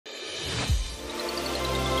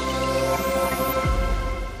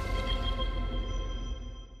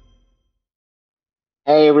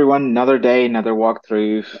everyone, another day, another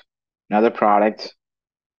walkthrough, another product,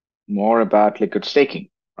 more about liquid staking,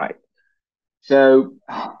 right? So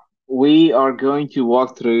we are going to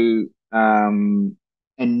walk through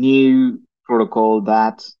a new protocol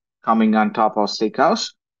that's coming on top of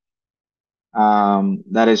Steakhouse.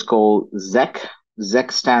 That is called ZEC.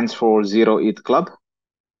 ZEC stands for Zero ETH Club.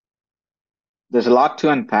 There's a lot to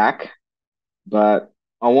unpack, but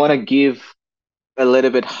I want to give a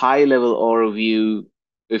little bit high level overview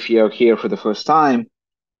if you're here for the first time.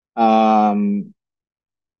 Um,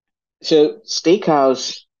 so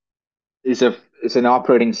Steakhouse is a is an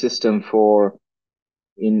operating system for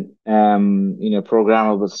in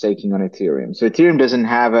programmable staking on Ethereum. So Ethereum doesn't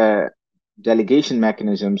have a delegation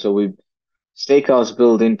mechanism, so we Steakhouse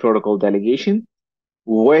built-in protocol delegation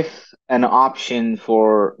with an option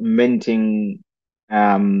for minting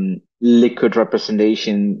liquid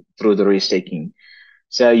representation through the restaking.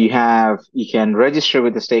 So you can register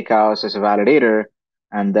with the Steakhouse as a validator,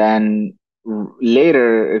 and then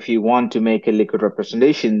later, if you want to make a liquid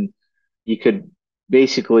representation, you could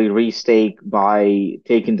basically restake by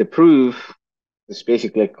taking the proof. It's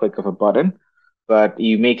basically a click of a button, but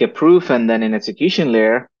you make a proof, and then in execution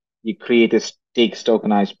layer, you create a stakes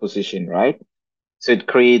tokenized position, right? So it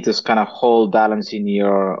creates this kind of whole balance in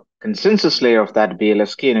your consensus layer of that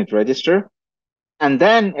BLSK and it register. And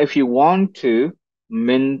then if you want to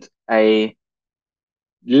mint a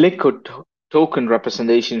liquid token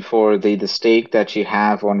representation for the stake that you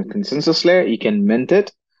have on a consensus layer, you can mint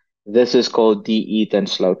it. This is called DETH and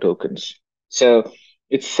slow tokens. So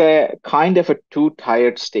it's a kind of a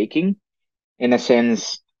two-tiered staking in a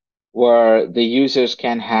sense where the users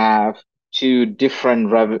can have two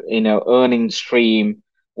different earning stream.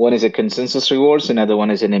 One is a consensus rewards, another one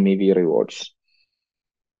is an MEV rewards.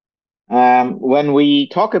 When we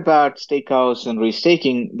talk about stakehouse and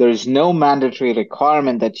restaking, there is no mandatory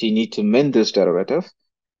requirement that you need to mint this derivative,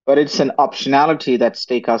 but it's an optionality that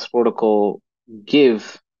Steakhouse protocol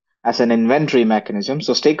give as an inventory mechanism.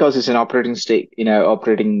 So Steakhouse is an operating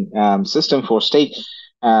system for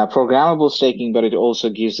programmable staking, but it also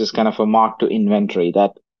gives this kind of a mark to inventory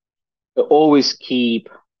that always keep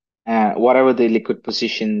whatever the liquid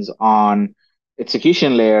positions on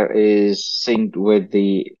execution layer is synced with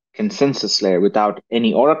the consensus layer without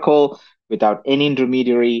any oracle, without any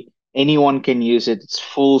intermediary. Anyone can use it. It's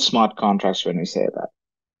full smart contracts when we say that.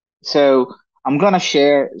 So I'm going to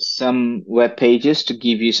share some web pages to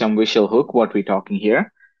give you some visual hook what we're talking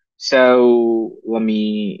here. So let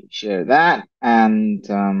me share that. And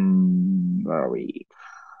where are we?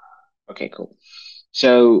 Okay, cool.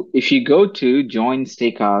 So if you go to Join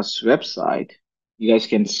Steakhouse website, you guys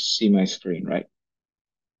can see my screen, right?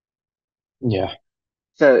 Yeah.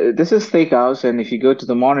 So this is Steakhouse, and if you go to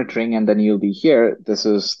the monitoring, and then you'll be here. This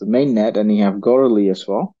is the main net, and you have Gorally as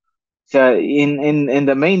well. So in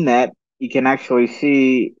the main net, you can actually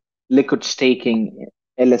see liquid staking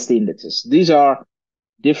LSD indexes. These are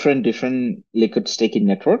different liquid staking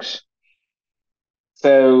networks.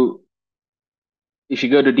 So if you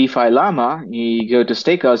go to DeFi Llama, you go to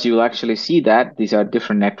Stakehouse, you will actually see that these are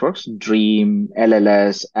different networks: Dream,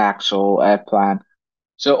 LLS, Axel, Airplan.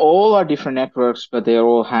 So all are different networks, but they're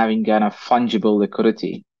all having kind of fungible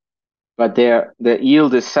liquidity. But the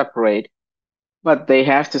yield is separate, but they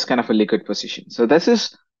have this kind of a liquid position. So this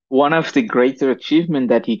is one of the greater achievement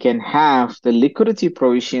that you can have the liquidity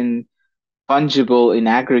provision fungible in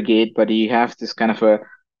aggregate, but you have this kind of a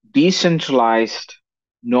decentralized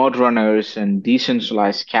node runners and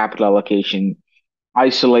decentralized capital allocation,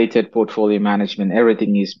 isolated portfolio management.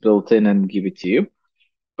 Everything is built in and give it to you.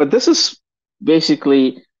 But this is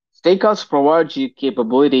basically Stakehouse provides you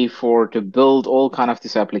capability for to build all kind of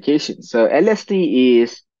these applications. So LSD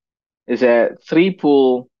is a three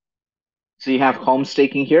pool. So you have home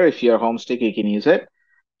staking here. If you're home staking, you can use it.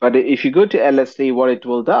 But if you go to LSD, what it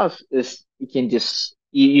will does is you can just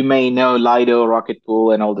you may know Lido, Rocket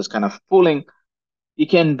Pool, and all this kind of pooling. You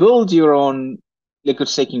can build your own liquid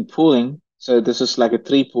staking pooling. So this is like a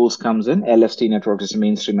three pools comes in. LSD Networks is a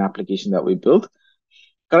mainstream application that we built.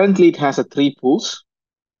 Currently, it has a three pools,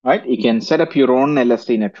 right? You can set up your own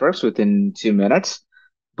LSD networks within 2 minutes.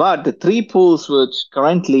 But the three pools, which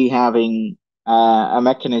currently having a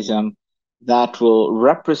mechanism that will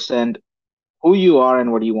represent who you are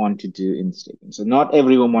and what you want to do in staking. So not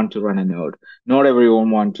everyone want to run a node. Not everyone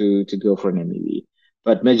want to go for an MEV.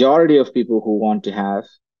 But majority of people who want to have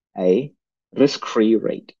a risk-free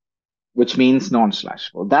rate, which means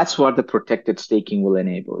non-slashable. That's what the protected staking will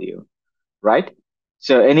enable you, right?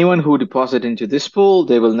 So anyone who deposit into this pool,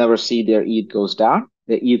 they will never see their ETH goes down.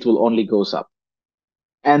 Their ETH will only goes up.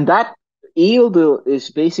 And that yield is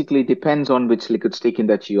basically depends on which liquid staking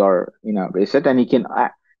that you are, reset, and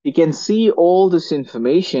you can see all this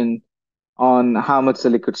information on how much the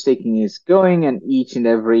liquid staking is going, and each and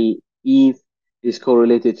every ETH is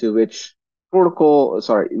correlated to which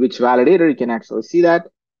which validator. You can actually see that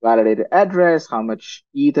validator address, how much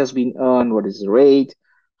ETH has been earned, what is the rate,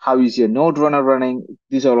 how is your node runner running.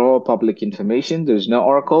 These are all public information. There's no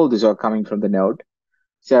oracle. These are coming from the node.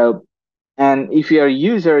 So, and if you're a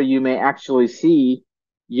user, you may actually see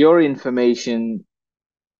your information.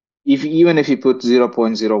 Even if you put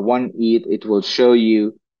 0.01 ETH, it will show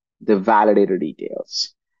you the validator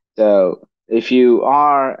details. So if you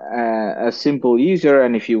are a simple user,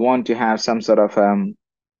 and if you want to have some sort of um,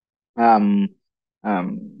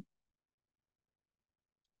 um,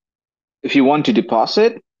 if you want to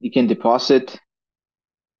deposit, you can deposit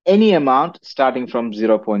any amount starting from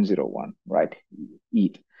 0.01, right?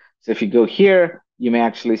 ETH. So if you go here, you may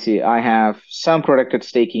actually see I have some protected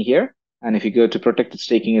staking here. And if you go to protected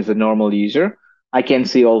staking as a normal user, I can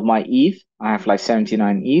see all my ETH. I have like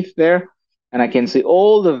 79 ETH there. And I can see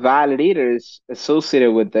all the validators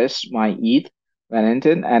associated with this, my ETH,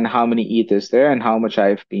 Valentine, and how many ETH is there and how much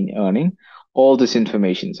I've been earning. All these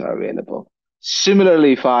informations are available.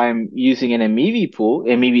 Similarly, if I'm using an MEV pool,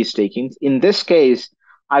 MEV staking, in this case,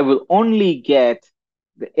 I will only get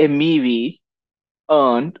the MEV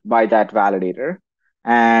earned by that validator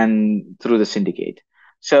and through the syndicate.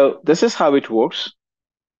 So this is how it works.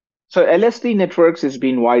 So LSD networks has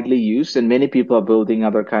been widely used, and many people are building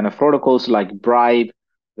other kind of protocols like Bribe.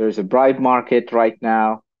 There's a Bribe market right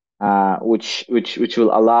now, which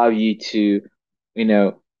will allow you to, you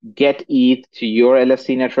know, get ETH to your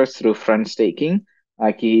LSD networks through front staking.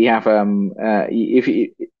 Like you have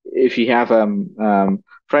if you have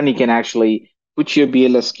friend, you can actually put your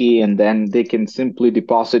BLS key, and then they can simply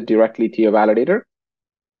deposit directly to your validator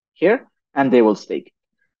here, and they will stake.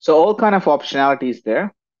 So all kind of optionalities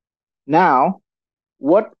there. Now,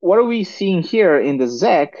 what are we seeing here in the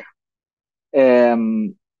ZEC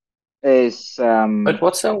um, is But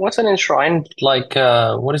what's an enshrined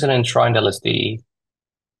what is an enshrined LSD?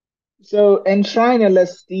 so Enshrine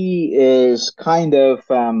LSD is kind of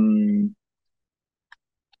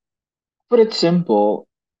put it simple,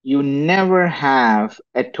 you never have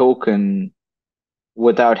a token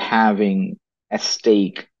without having a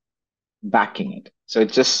stake backing it. So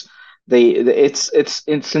it's just it's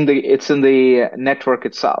in the network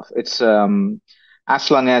itself. It's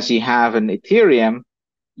as long as you have an Ethereum,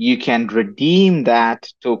 you can redeem that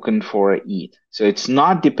token for ETH. So it's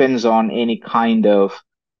not depends on any kind of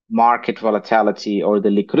market volatility or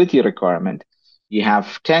the liquidity requirement. You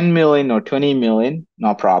have 10 million or 20 million,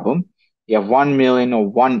 no problem. You have 1 million or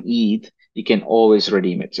 1 ETH, you can always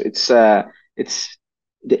redeem it. So it's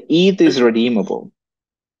the ETH is redeemable.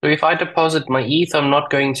 So if I deposit my ETH, I'm not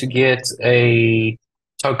going to get a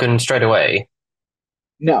token straight away.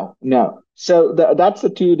 No, no. So that's a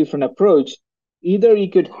two different approach. Either you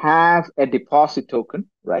could have a deposit token,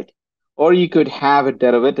 right? Or you could have a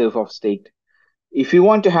derivative of staked. If you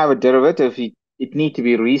want to have a derivative, it need to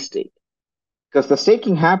be restaked because the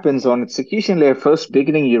staking happens on execution layer first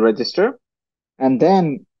beginning you register, and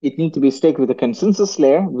then it need to be staked with a consensus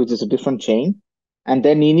layer, which is a different chain. And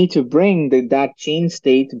then you need to bring that chain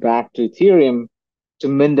state back to Ethereum to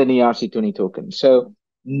mint an ERC20 token. So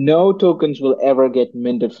no tokens will ever get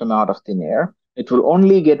minted from out of thin air. It will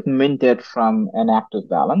only get minted from an active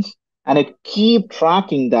balance, and it keep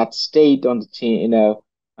tracking that state on the chain,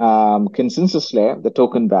 consensus layer, the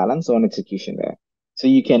token balance on execution layer. So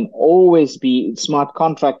you can always be smart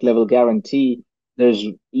contract level guarantee. There's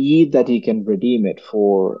ETH that you can redeem it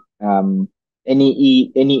for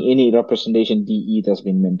any representation DE that's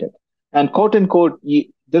been minted. And quote unquote,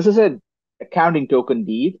 this is a accounting token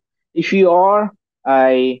deed. If you are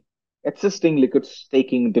a existing liquid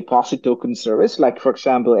staking deposit token service, like for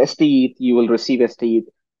example, STETH, you will receive STETH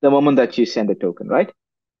the moment that you send a token, right?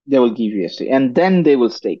 They will give you STETH, and then they will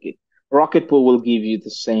stake it. Rocket Pool will give you the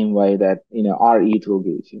same way that our ETH will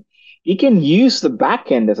give you. You can use the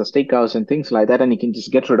backend as a stakehouse and things like that, and you can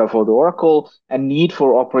just get rid of all the Oracle and need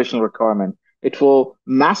for operational requirement. It will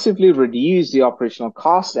massively reduce the operational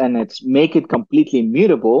cost, and it's make it completely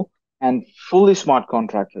immutable and fully smart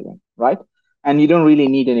contract driven, right? And you don't really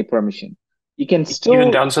need any permission. You can Even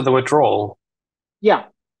still, down to the withdrawal. yeah,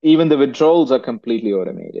 even the withdrawals are completely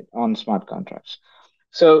automated on smart contracts.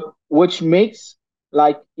 So, which makes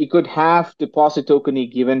like you could have deposit token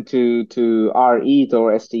given to RETH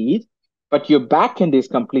or STETH, but your backend is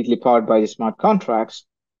completely powered by the smart contracts.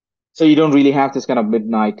 So you don't really have this kind of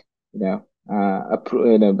midnight, the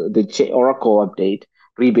Oracle update,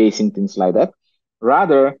 rebasing things like that.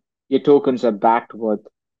 Rather, your tokens are backed with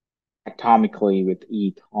atomically with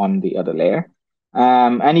ETH on the other layer.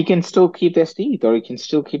 And you can still keep the STETH or you can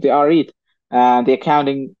still keep the RETH. The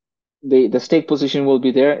accounting, the stake position will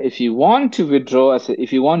be there. If you want to withdraw,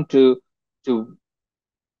 if you want to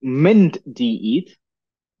mint the ETH,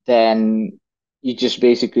 then you just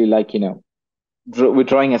basically like,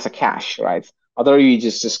 withdrawing as a cash, right? Otherwise, you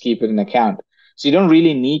just keep it in account. So you don't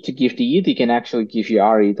really need to give the ETH. You can actually give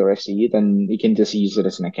your RETH or STETH, and you can just use it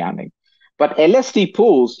as an accounting. But LSD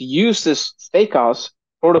pools use this Steakhouse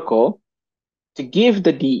protocol to give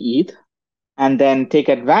the DETH and then take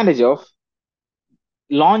advantage of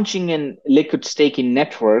launching an liquid staking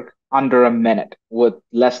network under a minute with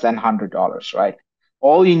less than $100, right?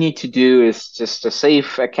 All you need to do is just a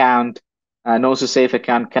safe account, knows a safe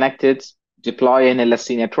account connected, deploy an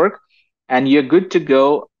LSD network, and you're good to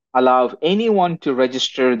go. Allow anyone to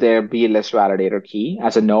register their BLS validator key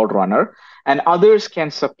as a node runner, and others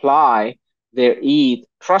can supply their ETH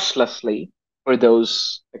trustlessly for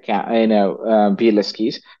those account, BLS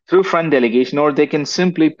keys through front delegation, or they can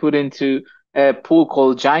simply put into a pool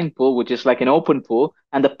called Giant Pool, which is like an open pool,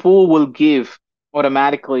 and the pool will give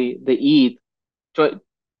automatically the ETH,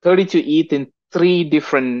 32 ETH in three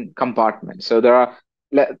different compartments. So there are,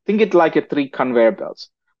 think it like a three conveyor belts.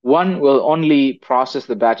 One will only process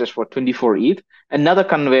the batches for 24 ETH. Another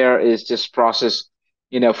conveyor is just process,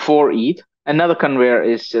 4 ETH. Another conveyor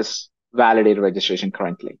is just validate registration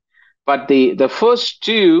currently. But the first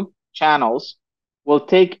two channels will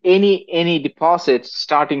take any deposit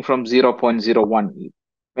starting from 0.01 ETH.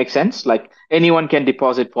 Make sense? Like anyone can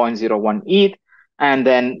deposit zero point zero 0.01 ETH, and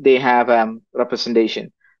then they have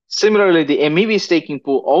representation. Similarly, the MEV staking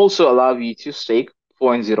pool also allow you to stake zero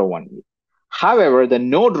point zero 0.01 ETH. However, the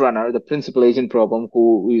node runner, the principal agent problem,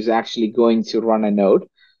 who is actually going to run a node,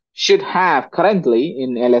 should have currently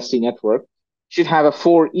in LSD network should have a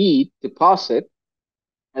 4 ETH deposit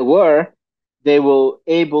where they will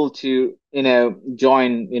able to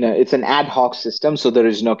join. It's an ad hoc system, so there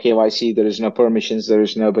is no KYC, there is no permissions, there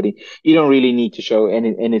is nobody. You don't really need to show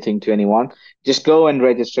anything to anyone. Just go and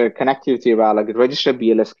register, connect to your wallet, register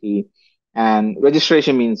BLS key. And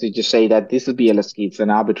registration means you just say that this is BLS key. It's an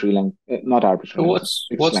arbitrary length, not So arbitrary length,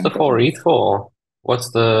 fixed what's the length of it. 4 ETH for?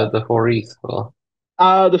 What's the 4 ETH for?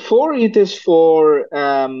 The 4 ETH is for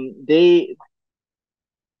they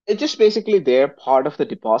it's just basically they're part of the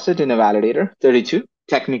deposit in a validator 32,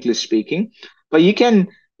 technically speaking. But you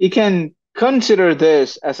can consider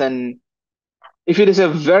this as an, if it is a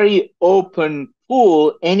very open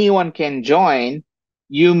pool, anyone can join.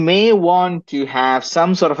 You may want to have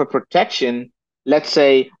some sort of a protection. Let's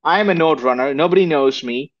say I'm a node runner, nobody knows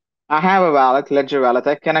me. I have a wallet, Ledger wallet,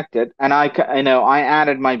 I connected, and I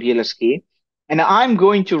added my BLS key, and I'm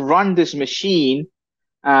going to run this machine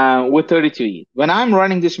with 32 ETH. When I'm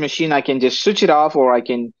running this machine, I can just switch it off, or I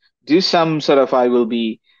can do some sort of, I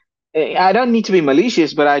don't need to be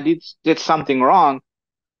malicious, but I did something wrong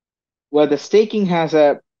where the staking has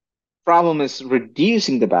a problem is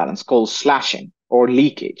reducing the balance called slashing or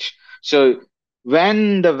leakage. So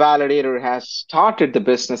when the validator has started the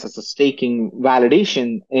business as a staking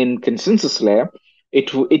validation in consensus layer,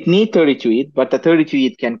 it need 32 ETH, but the 32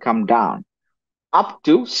 ETH can come down up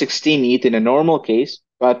to 16 ETH in a normal case.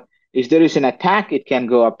 But if there is an attack, it can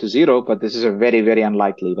go up to zero, but this is a very, very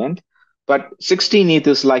unlikely event. But 16 ETH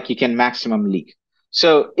is like you can maximum leak.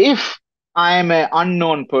 So if I am an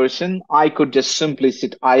unknown person, I could just simply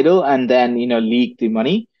sit idle and then, leak the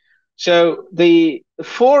money. So the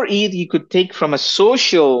 4 ETH you could take from a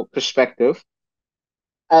social perspective,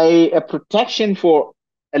 a protection for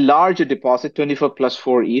a larger deposit, 24 plus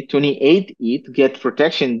 4 ETH, 28 ETH get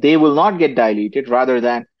protection. They will not get diluted rather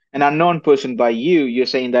than an unknown person by you. You're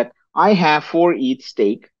saying that I have 4 ETH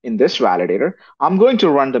stake in this validator. I'm going to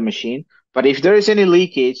run the machine, but if there is any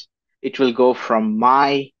leakage, it will go from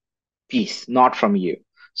my piece, not from you.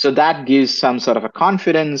 So that gives some sort of a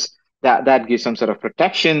confidence, that gives some sort of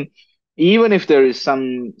protection. Even if there is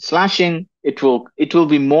some slashing, it will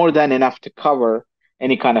be more than enough to cover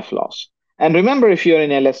any kind of loss. And remember, if you're in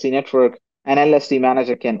LSD network, an LSD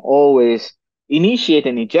manager can always initiate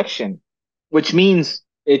an ejection, which means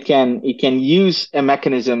it can use a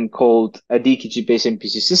mechanism called a DKG based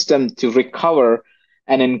MPC system to recover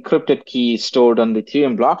an encrypted key stored on the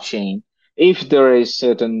Ethereum blockchain if there is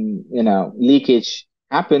certain leakage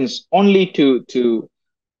happens, only to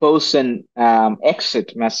post an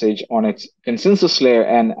exit message on its consensus layer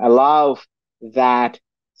and allow that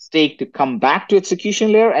stake to come back to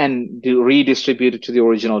execution layer and redistribute it to the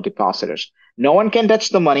original depositors. No one can touch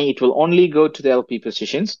the money. It will only go to the LP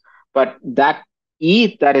positions, but that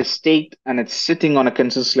ETH that is staked and it's sitting on a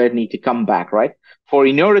consensus layer need to come back, right? For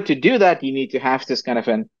in order to do that, you need to have this kind of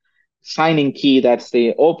an signing key that's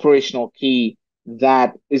the operational key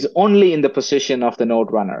that is only in the possession of the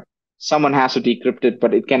node runner. Someone has to decrypt it,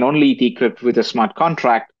 but it can only decrypt with a smart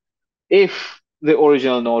contract if the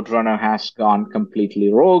original node runner has gone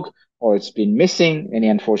completely rogue or it's been missing any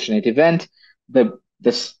unfortunate event. The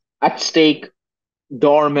this at stake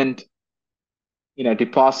dormant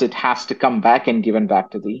deposit has to come back and given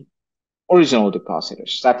back to the original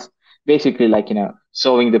depositors. That's basically like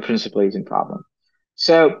solving the principal agent problem.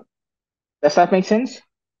 So does that make sense?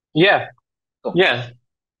 Yeah. Cool. Yeah.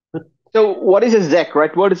 So what is a ZEC,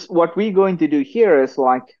 right? What we're going to do here is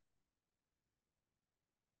like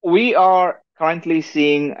we are currently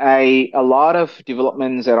seeing a lot of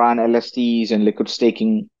developments around LSDs and liquid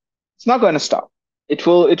staking. It's not going to stop. It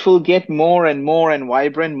will get more and more and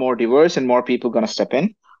vibrant, more diverse, and more people going to step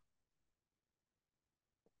in.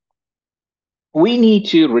 We need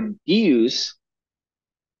to reduce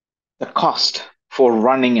the cost for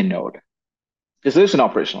running a node because there's an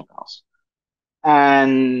operational cost,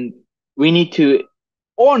 and we need to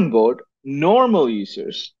onboard normal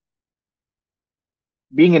users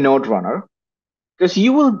being a node runner because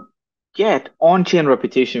you will get on-chain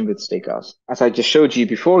reputation with Steakhouse. As I just showed you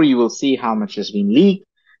before, you will see how much has been leaked.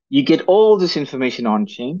 You get all this information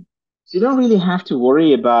on-chain, so you don't really have to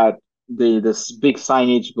worry about this big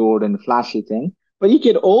signage board and flashy thing. But you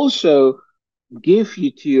could also give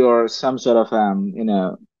you to your some sort of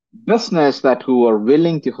business that who are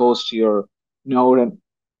willing to host your node and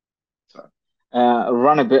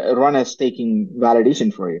run a staking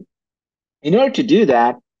validation for you. In order to do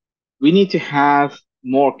that, we need to have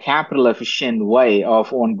more capital efficient way of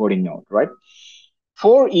onboarding node, right?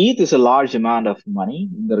 4 ETH is a large amount of money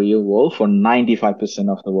in the real world for 95%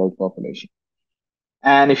 of the world population.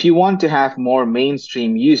 And if you want to have more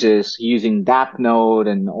mainstream users using that node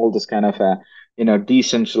and all this kind of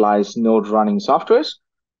decentralized node running softwares,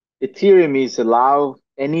 Ethereum is allow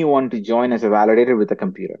anyone to join as a validator with a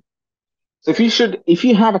computer. So if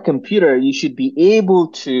you have a computer, you should be able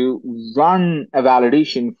to run a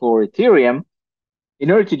validation for Ethereum. In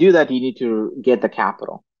order to do that, you need to get the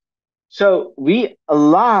capital. So we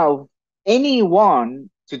allow anyone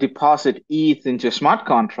to deposit ETH into a smart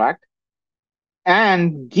contract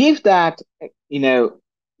and give that,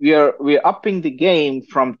 we're upping the game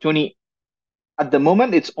from 20. At the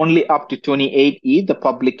moment, it's only up to 28 ETH the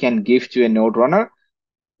public can give to a node runner.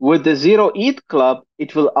 With the Zero ETH Club,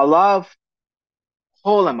 it will allow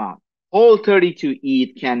whole amount, whole 32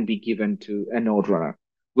 ETH can be given to a node runner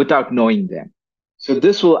without knowing them. So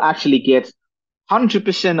this will actually get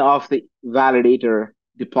 100% of the validator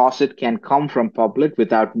deposit can come from public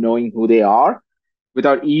without knowing who they are,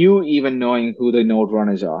 without you even knowing who the node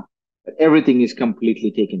runners are. But everything is completely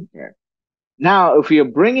taken care. Now, if you're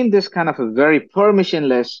bringing this kind of a very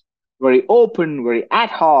permissionless, very open, very ad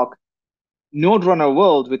hoc node runner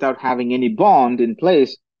world without having any bond in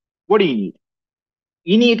place, what do you need?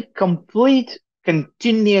 You need complete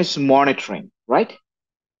continuous monitoring, right?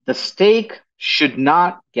 The stake should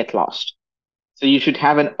not get lost. So you should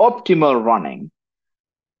have an optimal running,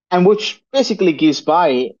 and which basically gives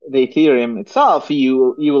by the Ethereum itself.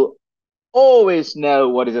 You will always know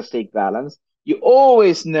what is a stake balance. You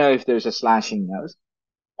always know if there's a slashing node.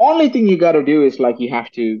 Only thing you got to do is like you have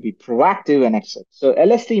to be proactive and exit. So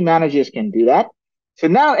LSD managers can do that. So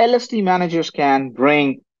now LSD managers can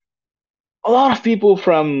bring a lot of people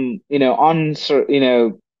from underserved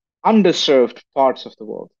parts of the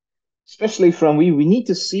world, especially from we need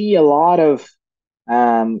to see a lot of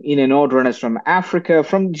node runners from Africa.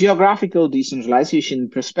 From geographical decentralization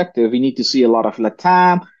perspective, we need to see a lot of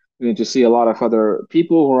Latam. We need to see a lot of other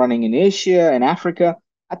people who are running in Asia and Africa.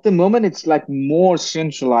 At the moment, it's like more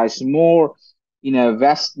centralized, more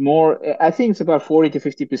west, more. I think it's about 40 to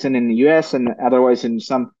 50% in the US and otherwise in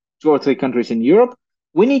some 2 or 3 countries in Europe.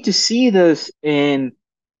 We need to see this in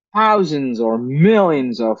thousands or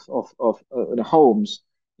millions of homes,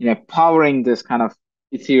 powering this kind of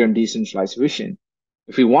Ethereum decentralized vision.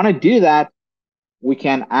 If we want to do that, we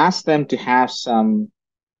can ask them to have some,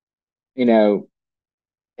 you know,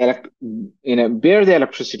 bear the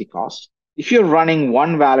electricity cost. If you're running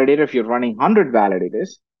one validator, if you're running 100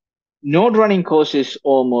 validators, node running cost is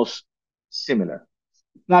almost similar.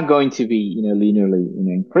 It's not going to be, linearly,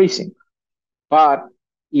 increasing. But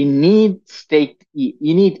you need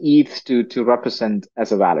ETH to represent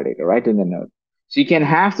as a validator, right, in the node. So you can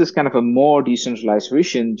have this kind of a more decentralized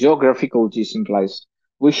vision, geographical decentralized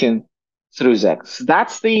vision through ZEX.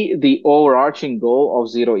 That's the overarching goal of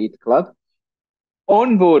Zero ETH Club.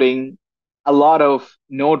 Onboarding a lot of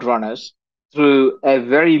node runners through a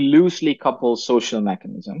very loosely coupled social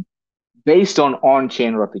mechanism based on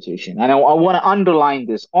on-chain reputation. And I want to underline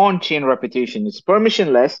this: on-chain reputation. It's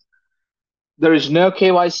permissionless. There is no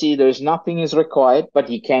KYC. There's nothing is required, but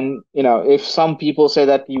you can, if some people say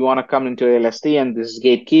that you want to come into LSD and this is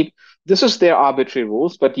gatekeep, this is their arbitrary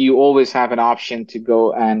rules, but you always have an option to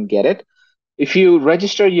go and get it. If you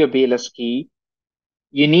register your BLS key,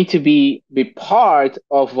 you need to be part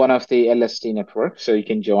of one of the LSD networks, so you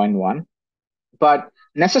can join one. But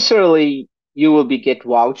necessarily, you will be get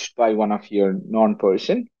vouched by one of your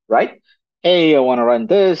non-person, right? Hey, I want to run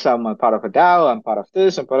this. I'm a part of a DAO. I'm part of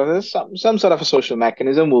this. I'm part of this. Some sort of a social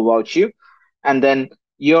mechanism will vouch you, and then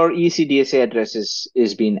your ECDSA address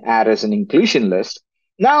is being added as an inclusion list.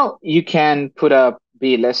 Now you can put up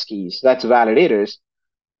BLS keys. That's validators,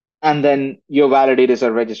 and then your validators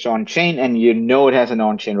are registered on chain, and your node has an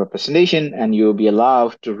on chain representation, and you'll be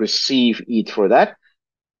allowed to receive ETH for that.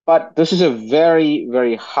 But this is a very,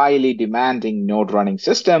 very highly demanding node running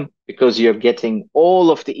system because you're getting all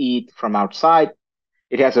of the ETH from outside.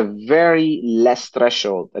 It has a very less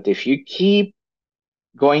threshold that if you keep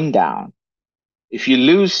going down, if you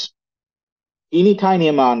lose any tiny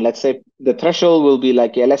amount, let's say the threshold will be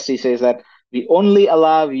like LSC says that we only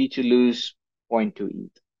allow you to lose zero point 0.2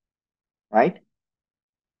 ETH, right?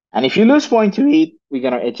 And if you lose 0.2 ETH, we're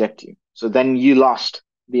going to eject you. So then you lost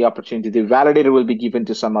the opportunity. The validator will be given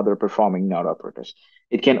to some other performing node operators.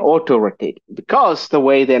 It can auto rotate because the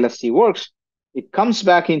way the LSD works, it comes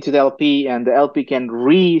back into the LP and the LP can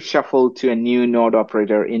reshuffle to a new node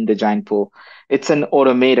operator in the giant pool. It's an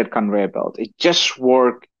automated conveyor belt. It just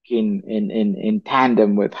works in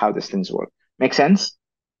tandem with how these things work. Make sense?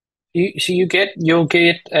 So you'll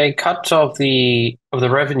get a cut of the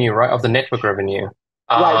revenue, right? Of the network revenue.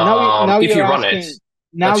 Right. Now If you're you run it, asking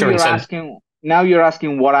now that's your you're incentive. asking now you're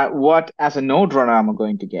asking what as a node runner am I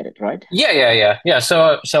going to get it, right? Yeah.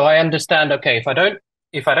 So I understand. Okay, if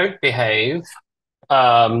I don't behave,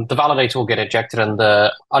 the validator will get ejected and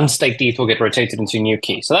the unstaked ETH will get rotated into a new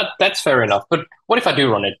key. So that's fair enough. But what if I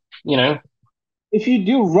do run it? You know? If you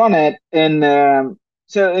do run it in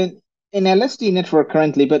so in LSD network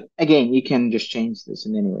currently, but again, you can just change this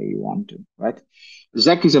in any way you want to, right?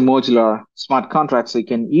 ZEC is a modular smart contract, so you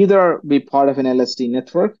can either be part of an LSD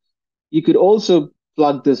network. You could also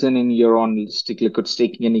plug this in your own stick liquid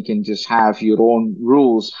staking, and you can just have your own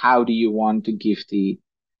rules. How do you want to give the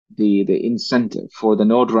incentive for the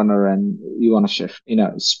node runner, and you want to shift,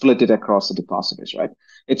 split it across the depositors, right?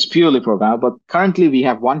 It's purely programmable. But currently, we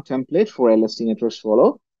have one template for LSD networks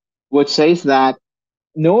follow, which says that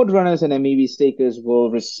node runners and MEV stakers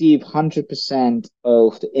will receive 100%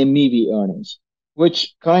 of the MEV earnings,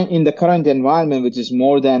 which in the current environment, which is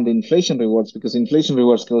more than the inflation rewards, because inflation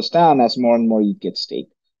rewards goes down as more and more you get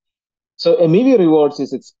staked. So MEV rewards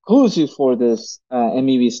is exclusive for this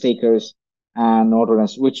MEV stakers and node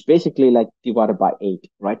runners, which basically like divided by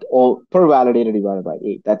 8, right? All per validator divided by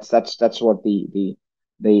 8. That's what the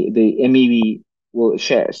MEV will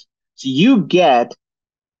shares. So you get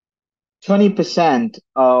 20%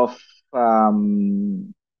 of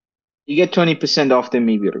um, you get 20% of the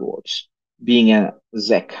MEV rewards being a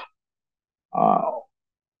ZEC. Uh,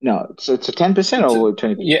 no, it's a 10% It's or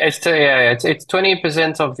 20%? yeah, it's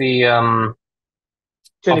 20% of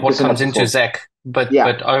what 20% of comes the into full. ZEC, Yeah,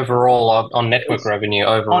 but overall on network it's revenue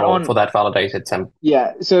on overall for on that validated temp.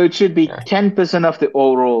 yeah. So it should be Yeah. 10% of the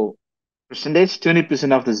overall percentage,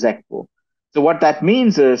 20% of the ZEC pool. So what that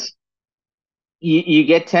means is you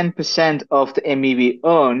get 10% of the MEV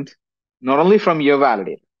earned not only from your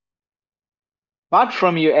validator, but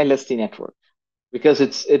from your LSD network. Because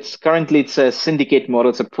it's currently it's a syndicate model,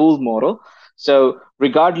 it's a pooled model. So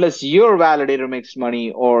regardless your validator makes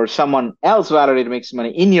money or someone else validator makes money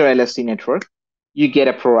in your LSD network, you get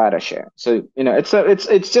a pro rata share. So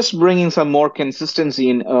it's just bringing some more consistency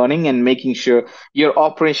in earning and making sure your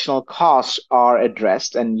operational costs are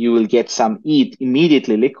addressed, and you will get some ETH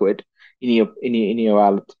immediately liquid in your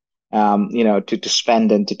wallet, to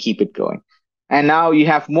spend and to keep it going. And now you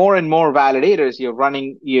have more and more validators.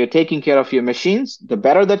 You're taking care of your machines. The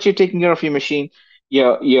better that you're taking care of your machine,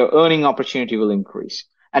 your earning opportunity will increase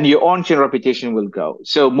and your on-chain reputation will go.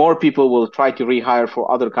 So more people will try to rehire for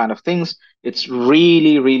other kind of things. It's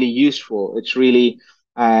really, really useful. It's really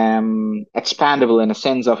expandable in a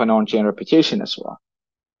sense of an on-chain reputation as well.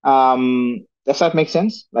 Does that make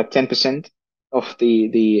sense? Like 10% of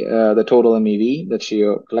the total MEV that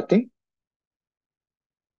you're collecting?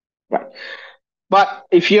 Right. But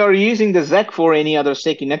if you're using the ZEC for any other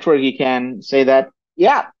staking network, you can say that,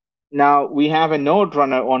 yeah, now we have a node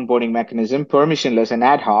runner onboarding mechanism, permissionless and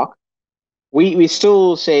ad hoc. We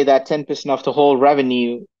still say that 10% of the whole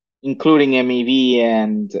revenue including MEV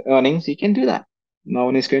and earnings, you can do that. No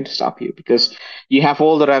one is going to stop you because you have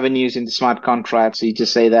all the revenues in the smart contracts. You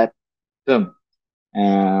just say that, boom,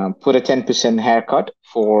 put a 10% haircut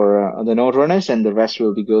for the node runners, and the rest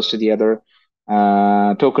will be goes to the other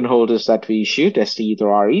token holders that we issued, ST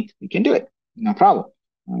or RETH. We can do it, no problem.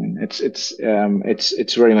 I mean, it's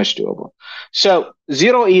very much doable. So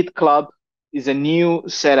Zero ETH Club is a new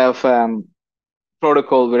set of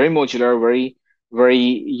protocol, very modular, very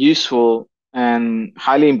useful, and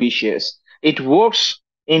highly ambitious. It works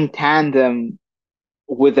in tandem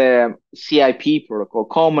with a CIP protocol,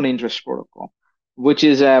 Common Interest Protocol, which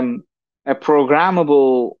is a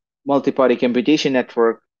programmable multi-party computation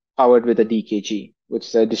network powered with a DKG, which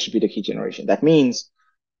is a distributed key generation. That means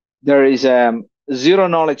there is zero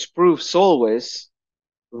knowledge proofs always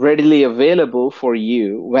readily available for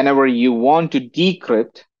you whenever you want to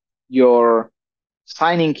decrypt your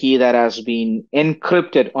signing key that has been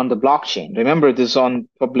encrypted on the blockchain. Remember, this is on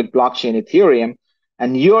public blockchain Ethereum,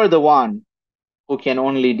 and you're the one who can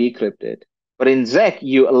only decrypt it. But in ZEC,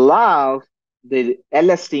 you allow the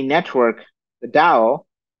LSD network, the DAO,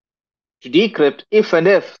 to decrypt if and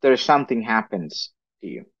if there's something happens to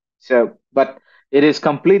you. So, but it is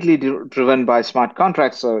completely driven by smart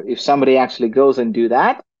contracts. So if somebody actually goes and do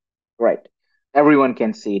that, right, everyone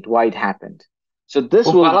can see it, why it happened. So this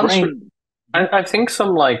Well, will bring. I think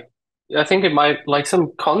I think it might like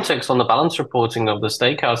some context on the balance reporting of the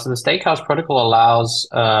Steakhouse. So the Steakhouse protocol allows,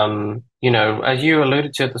 as you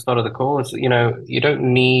alluded to at the start of the call, you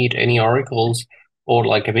don't need any oracles or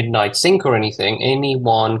like a midnight sync or anything.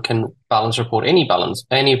 Anyone can balance report any balance,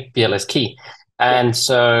 any BLS key. Yeah. And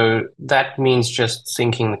so that means just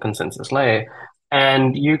syncing the consensus layer.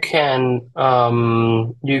 And you can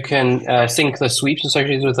sync the sweeps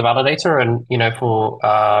associated with the validator, and for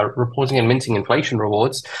reporting and minting inflation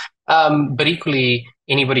rewards. But equally,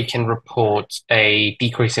 anybody can report a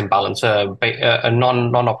decrease in balance, a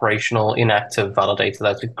non-operational inactive validator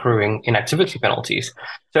that's accruing inactivity penalties.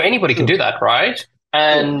 So anybody can True. do that, right? True.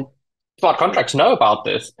 And smart contracts know about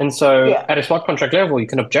this, and so Yeah. at a smart contract level, you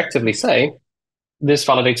can objectively say this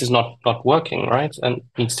validator is not working, right, and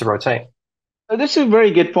needs to rotate. This is a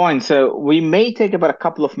very good point. So we may take about a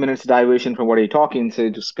couple of minutes diversion from what you're talking, so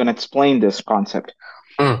just gonna explain this concept.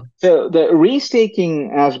 Mm. So the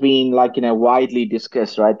restaking has been like widely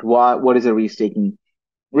discussed, right? What is a restaking?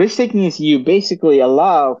 Restaking is you basically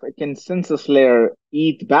allow a consensus layer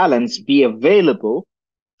ETH balance be available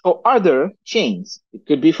for other chains. It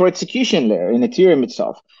could be for execution layer in Ethereum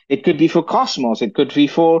itself. It could be for Cosmos. It could be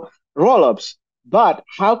for rollups. But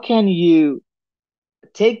how can you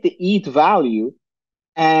take the ETH value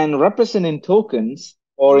and represent in tokens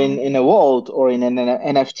or in a vault or in an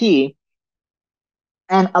NFT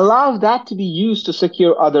and allow that to be used to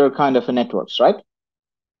secure other kind of networks, right?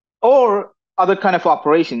 Or other kind of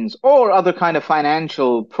operations or other kind of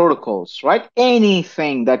financial protocols, right?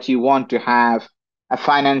 Anything that you want to have a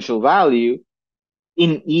financial value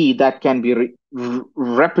in E that can be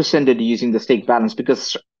represented using the stake balance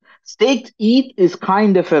because staked ETH is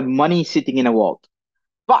kind of a money sitting in a vault.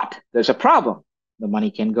 But there's a problem.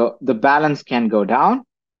 The balance can go down,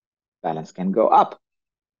 balance can go up.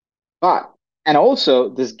 But, and also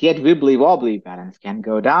this get wibbly wobbly balance can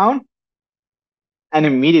go down and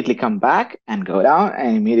immediately come back and go down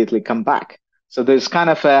and immediately come back. So there's kind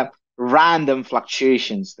of a random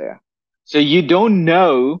fluctuations there. So you don't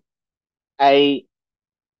know a,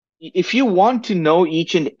 if you want to know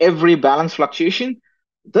each and every balance fluctuation,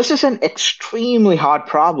 this is an extremely hard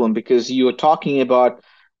problem because you are talking about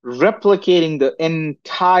replicating the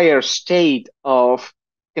entire state of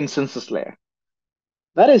consensus layer.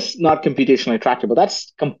 That is not computationally tractable.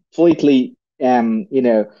 That's completely,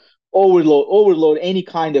 overload any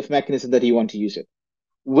kind of mechanism that you want to use it.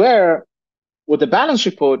 Where with the balance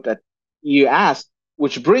report that you asked,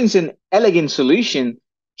 which brings an elegant solution,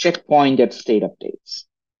 checkpoint at state updates,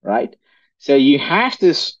 right? So you have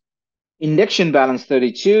this induction balance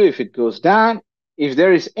 32. If it goes down, if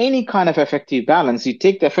there is any kind of effective balance, you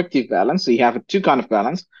take the effective balance. So you have a two kind of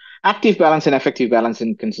balance, active balance and effective balance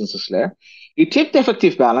in consensus layer. You take the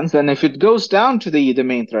effective balance, and if it goes down to the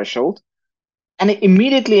main threshold, and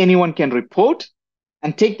immediately anyone can report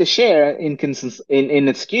and take the share in in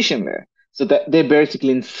execution layer. So that they're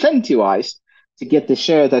basically incentivized to get the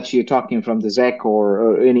share that you're talking from the ZEC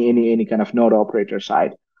or any kind of node operator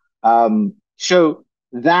side. So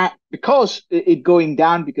that because it going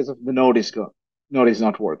down because of the node is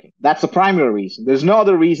not working. That's the primary reason. There's no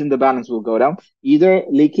other reason the balance will go down, either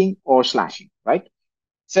leaking or slashing, right?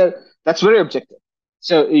 So that's very objective.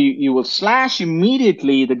 So you will slash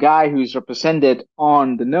immediately the guy who's represented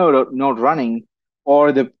on the node running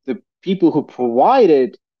or the people who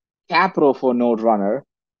provided capital for Node Runner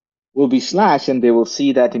will be slashed, and they will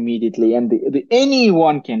see that immediately, and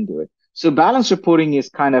anyone can do it. So balance reporting is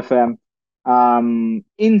kind of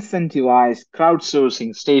incentivized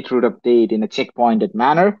crowdsourcing state root update in a checkpointed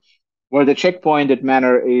manner, where the checkpointed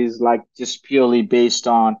manner is like just purely based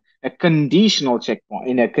on a conditional checkpoint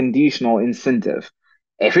in a conditional incentive.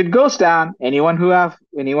 If it goes down, anyone who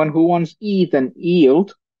wants ETH and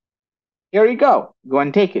yield, here you go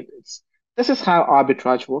and take it. This is how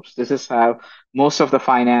arbitrage works. This is how most of the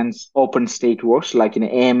finance open state works, like in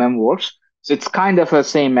AMM works. So it's kind of a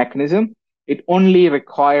same mechanism. It only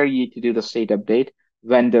require you to do the state update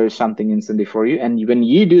when there is something instantly for you. And when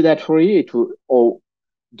you do that for you, it will all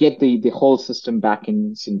get the whole system back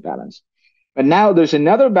in sync balance. But now there's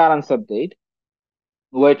another balance update,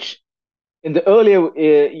 which in the earlier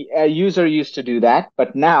a user used to do that,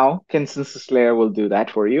 but now consensus layer will do that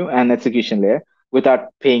for you and execution layer without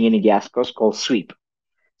paying any gas cost, called sweep.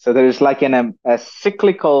 So there is like a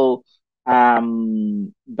cyclical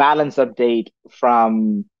balance update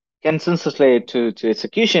from consensus layer to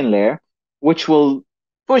execution layer, which will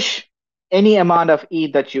push any amount of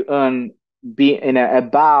ETH that you earn be in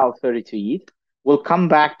above 32 ETH will come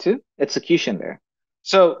back to execution layer.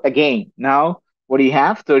 So again, now what do you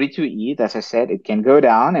have? 32 ETH, as I said, it can go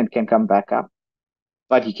down and can come back up,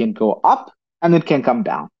 but it can go up and it can come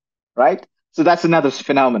down, right? So that's another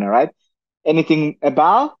phenomenon, right? Anything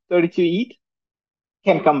above 32 ETH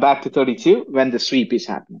can come back to 32 when the sweep is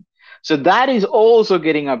happening. So that is also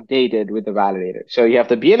getting updated with the validator. So you have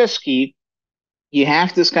the BLS key, you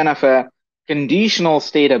have this kind of a conditional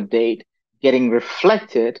state update getting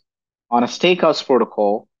reflected on a Steakhouse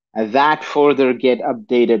protocol, and that further get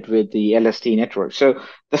updated with the LSD network. So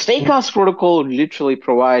the Steakhouse protocol literally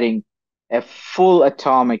providing a full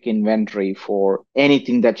atomic inventory for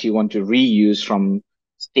anything that you want to reuse from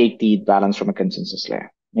staked ETH balance from a consensus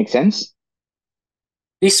layer. Make sense?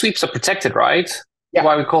 These sweeps are protected, right? Yeah.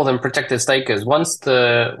 Why we call them protected stakers. Once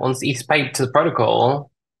ETH is paid to the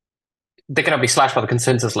protocol, they cannot be slashed by the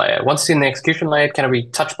consensus layer. Once in the execution layer, it cannot be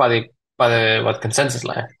touched by the consensus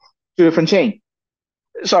layer. Two different chain.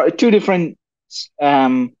 Sorry, two different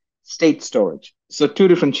state storage. So two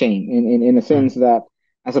different chain in a sense that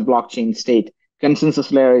as a blockchain state,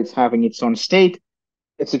 consensus layer is having its own state,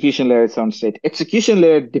 execution layer its own state. Execution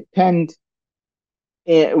layer depend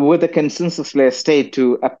with the consensus layer state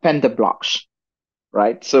to append the blocks,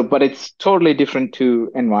 right? So, but it's totally different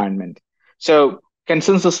to environment. So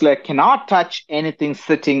consensus layer cannot touch anything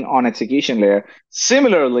sitting on execution layer.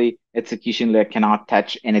 Similarly, execution layer cannot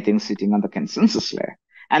touch anything sitting on the consensus layer.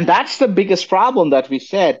 And that's the biggest problem that we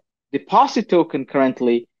said. Deposit token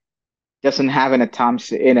currently doesn't have an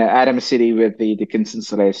atomicity with the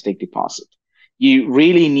consensus layer stake deposit. You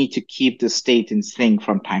really need to keep the state in sync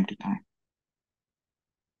from time to time.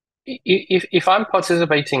 If I'm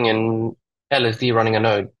participating in LSD running a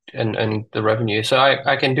node and the revenue, so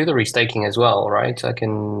I can do the restaking as well, right? I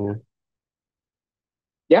can.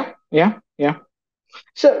 Yeah.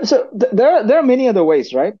 So there are many other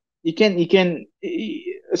ways, right? You can.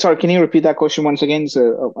 Sorry, can you repeat that question once again?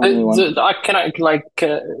 So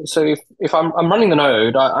So if I'm running the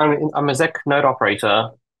node, I'm a ZEC node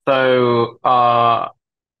operator. So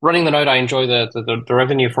running the node, I enjoy the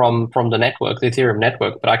revenue from the network, the Ethereum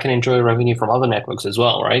network, but I can enjoy revenue from other networks as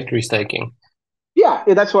well, right? Restaking. Yeah,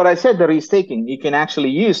 that's what I said. The restaking, you can actually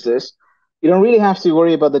use this. You don't really have to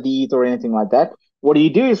worry about the ETH or anything like that. What you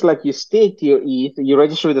do is like you stake your ETH, you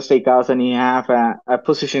register with the Steakhouse, and you have a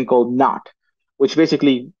position called NOT, which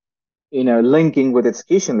basically linking with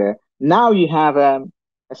execution layer. Now you have a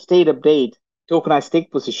state update tokenized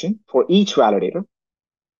stake position for each validator.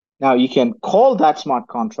 Now you can call that smart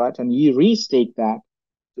contract and you restake that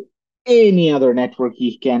to any other network.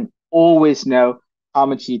 You can always know how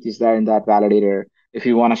much ETH is there in that validator. If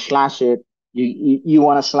you want to slash it, you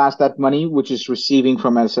want to slash that money, which is receiving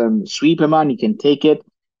from a sweep amount, you can take it.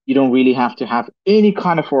 You don't really have to have any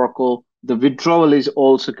kind of oracle. The withdrawal is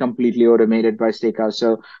also completely automated by Stakehouse.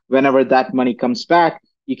 So whenever that money comes back,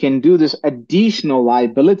 you can do this additional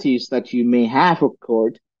liabilities that you may have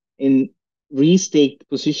occurred in restaked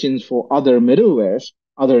positions for other middlewares,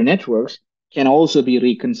 other networks can also be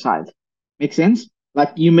reconciled. Make sense?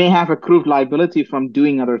 Like you may have accrued liability from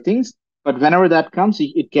doing other things, but whenever that comes,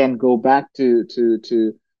 it can go back to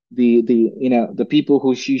the people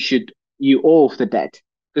who you owe the debt,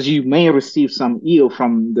 because you may receive some yield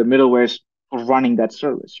from the middlewares for running that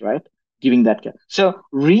service, right? Giving that cap. So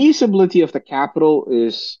reusability of the capital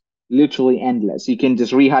is literally endless. You can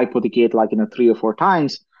just rehypothecate like 3 or 4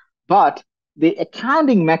 times, but the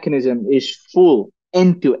accounting mechanism is full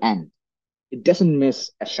end to end. it doesn't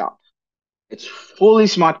miss a shot. It's fully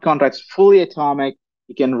smart contracts, fully atomic.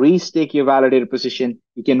 You can restake your validated position.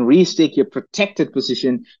 You can restake your protected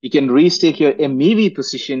position. You can restake your MEV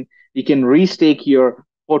position. You can restake your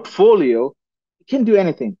portfolio. You can do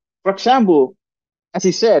anything. For example, as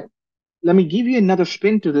I said, let me give you another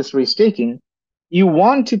spin to this restaking. You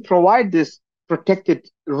want to provide this protected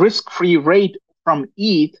risk-free rate from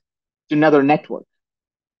ETH to another network.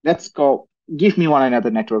 Let's go. Give me one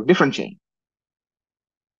another network, different chain.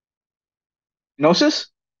 Gnosis?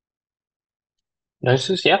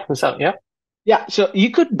 Gnosis, yeah, is that yeah? Yeah, so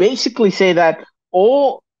you could basically say that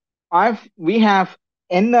all we have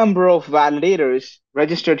n number of validators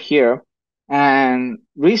registered here and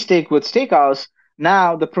restake with Stakehouse.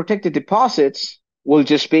 Now the protected deposits will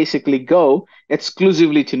just basically go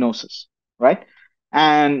exclusively to Gnosis, right?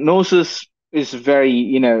 And Gnosis is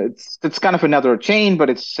very, it's kind of another chain, but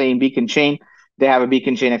it's the same beacon chain. They have a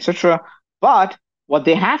beacon chain, etc. But what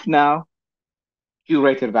they have now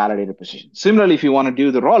curated validated position. Similarly, if you want to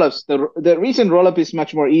do the rollups, the reason rollup is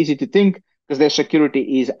much more easy to think because their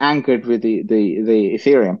security is anchored with the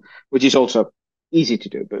Ethereum, which is also easy to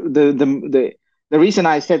do. But the reason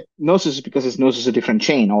I said Gnosis is because Gnosis is a different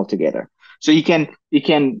chain altogether. So you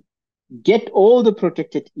can get all the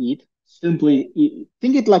protected ETH. Simply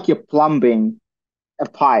think it like you're plumbing a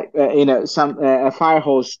pipe, a fire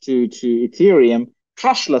hose to Ethereum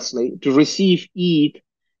trustlessly to receive ETH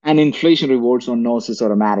and inflation rewards on Gnosis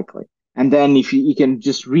automatically. And then if you can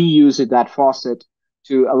just reuse that faucet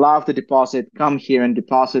to allow the deposit, come here and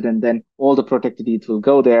deposit, and then all the protected ETH will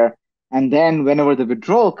go there. And then whenever the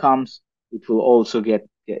withdrawal comes, it will also get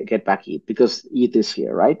back ETH because ETH is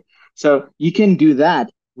here, right? So you can do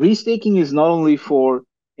that. Restaking is not only for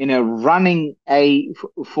running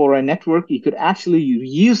for a network. You could actually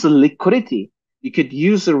use the liquidity. You could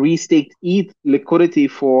use the restaked ETH liquidity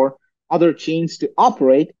for other chains to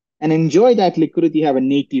operate and enjoy that liquidity, have a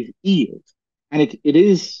native yield. And it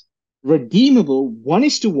is redeemable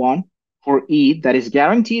 1:1 for ETH that is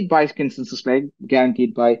guaranteed by consensus layer,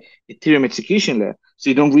 guaranteed by Ethereum execution layer. So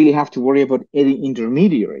you don't really have to worry about any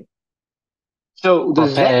intermediary. So the Or a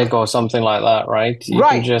ZEC, peg or something like that, right? You can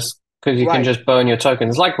right, just because you can right. just burn your token.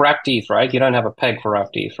 It's like wrapped ETH, right? You don't have a peg for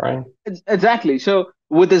wrapped ETH, right? Exactly. So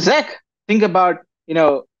with the ZEC, think about,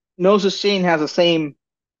 Gnosis chain has the same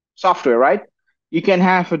software, right? You can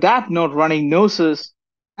have that node running Gnosis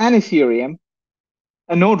and Ethereum,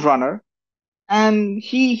 a node runner, and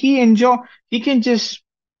he can just,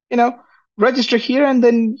 you know, register here, and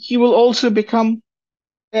then he will also become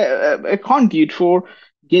a conduit for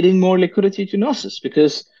getting more liquidity to Gnosis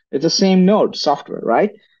because it's the same node software,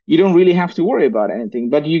 right? You don't really have to worry about anything,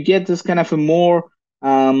 but you get this kind of a more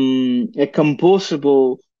a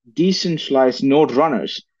composable, decentralized node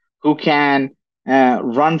runners who can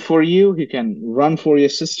run for you, who can run for your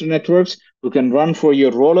sister networks, who can run for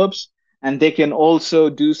your rollups, and they can also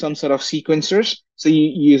do some sort of sequencers. So you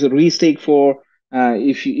use a restake for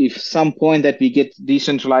if some point that we get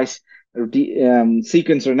decentralized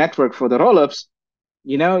sequencer network for the rollups,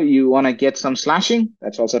 you want to get some slashing,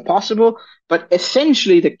 that's also possible. But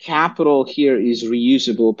essentially, the capital here is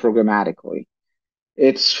reusable programmatically.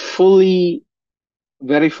 It's fully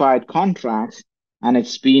verified contracts and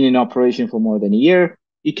it's been in operation for more than a year.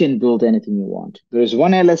 You can build anything you want. There's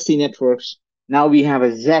one LSD Networks. Now we have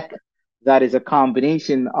a ZEC that is a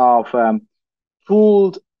combination of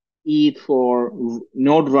pooled ETH for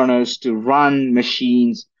node runners to run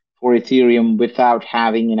machines for Ethereum without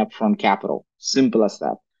having an upfront capital. Simple as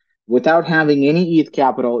that. Without having any ETH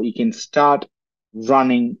capital, you can start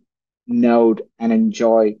running node and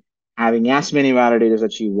enjoy having as many validators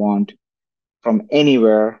that you want from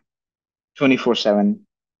anywhere 24/7,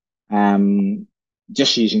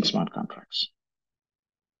 just using smart contracts.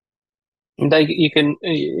 You can,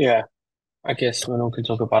 yeah. I guess we can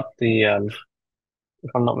talk about the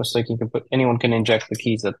if I'm not mistaken, you can put anyone can inject the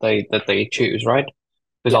keys that they choose, right?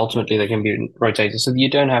 Because Yeah. ultimately they can be rotated. So you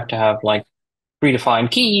don't have to have like predefined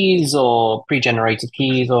keys or pre-generated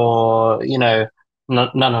keys or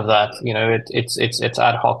none of that. It's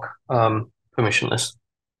ad hoc, permissionless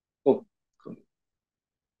Cool. Cool.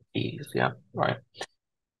 keys. Yeah, right.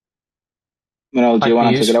 Manol, do you Might be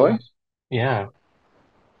want to take it away? useful. Yeah.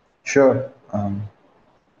 Sure.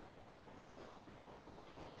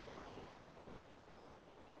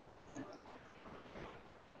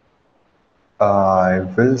 I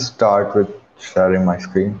will start with sharing my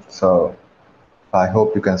screen. So I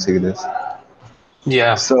hope you can see this.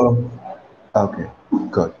 Yeah. So, okay,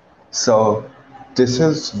 good. So this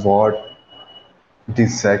is what the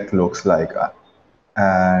sec looks like,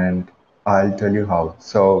 and I'll tell you how.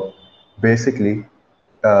 So basically,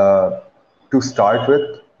 to start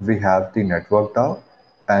with, we have the network DAO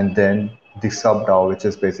and then the sub DAO, which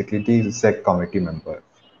is basically the ZEC committee member.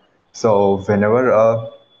 So whenever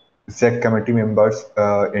ZEC committee members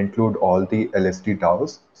include all the LSD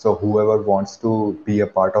DAOs, so whoever wants to be a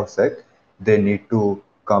part of ZEC, they need to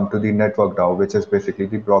come to the network DAO, which is basically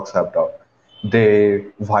the Blockswap DAO. They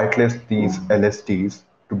whitelist these LSDs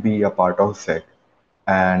to be a part of ZEC,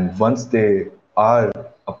 and once they are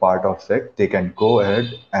a part of SEC, they can go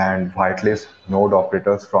ahead and whitelist node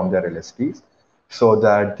operators from their LSDs so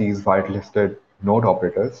that these whitelisted node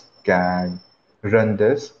operators can run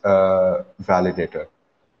this validator.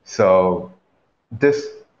 So this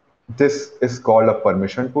this is called a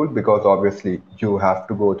permission pool because obviously you have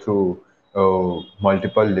to go through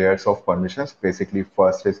multiple layers of permissions. Basically,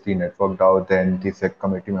 first is the network DAO, then the SEC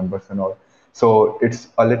committee members and all. So it's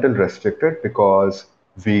a little restricted because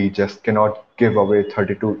we just cannot give away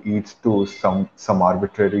 32 ETH to some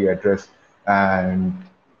arbitrary address, and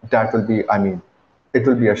that will be, I mean, it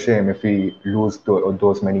will be a shame if we lose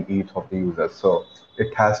those many ETH of the users. So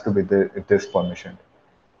it has to be this permission.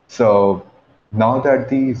 So now that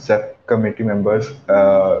the ZEP committee members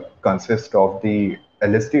consist of the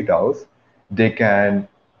LSD DAOs, they can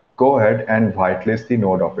go ahead and whitelist the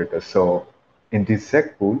node operators. So in the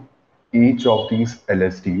SEC pool, each of these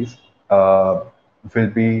LSDs will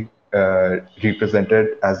be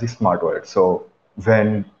represented as the smart wallet. So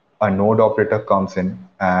when a node operator comes in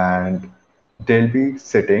and they'll be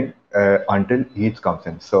sitting until each comes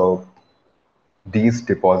in. So these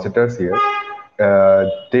depositors here,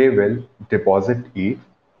 they will deposit ETH,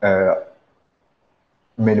 uh,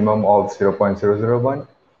 minimum of 0.001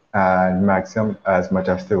 and maximum as much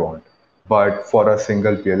as they want. But for a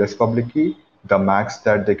single PLS public key, the max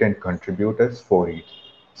that they can contribute is 4 ETH.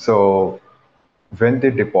 So when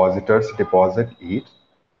the depositors deposit ETH,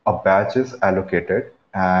 a batch is allocated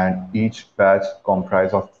and each batch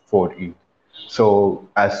comprises of 4 ETH. So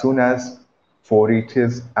as soon as 4 ETH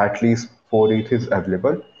is at least 4 ETH is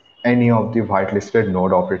available, any of the whitelisted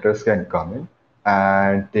node operators can come in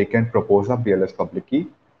and they can propose a BLS public key.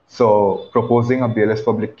 So proposing a BLS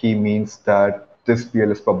public key means that this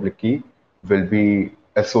BLS public key will be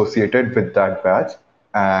associated with that batch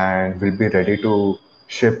and will be ready to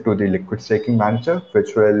ship to the liquid staking manager,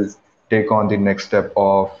 which will take on the next step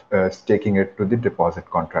of staking it to the deposit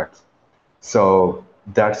contracts. So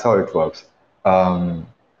that's how it works. Um,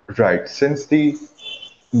 right. Since the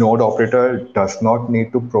node operator does not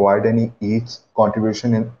need to provide any ETH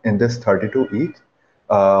contribution in this 32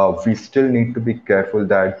 ETH, we still need to be careful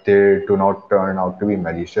that they do not turn out to be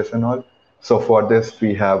malicious and all. So for this,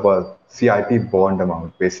 we have a CIP bond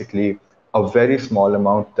amount, basically a very small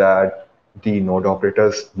amount that the node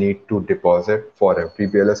operators need to deposit for every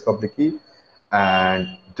BLS public key.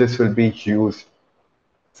 And this will be used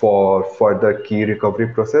for further key recovery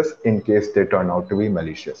process in case they turn out to be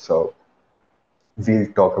malicious. So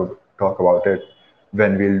we'll talk about it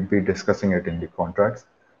when we'll be discussing it in the contracts.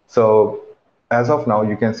 So as of now,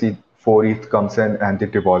 you can see 4 ETH comes in and the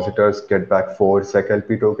depositors get back 4 SEC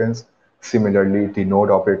tokens. Similarly, the node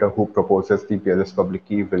operator who proposes the PLS public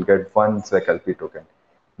key will get 1 SEC token,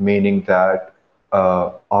 meaning that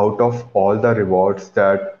out of all the rewards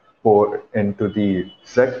that pour into the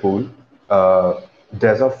SEC pool,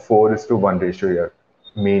 there's a 4 is to 1 ratio here,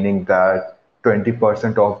 meaning that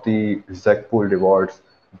 20% of the ZEC pool rewards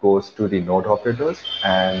goes to the node operators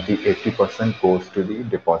and the 80% goes to the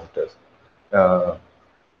depositors. Uh,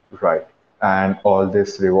 right. And all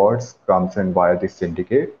these rewards comes in via the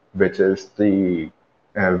syndicate, which is the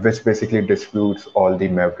which basically distributes all the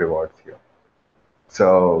MEV rewards here.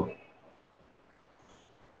 So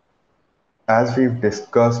as we've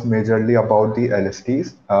discussed majorly about the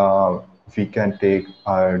LSTs, we can take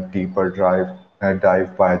a deeper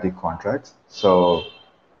dive by the contracts. So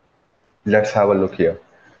let's have a look here.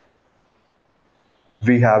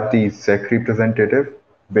 We have the SEC representative.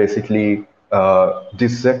 Basically, the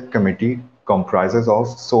SEC committee comprises of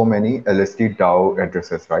so many LSD DAO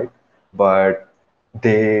addresses, right? But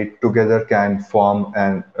they together can form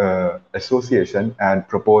an association and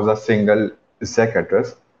propose a single SEC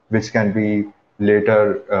address, which can be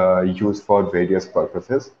later used for various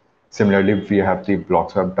purposes. Similarly, we have the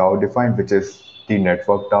Blockswap DAO defined, which is the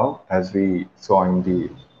network DAO, as we saw in the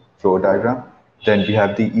flow diagram. Then we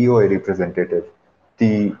have the EOA representative.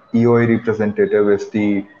 The EOA representative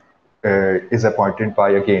is appointed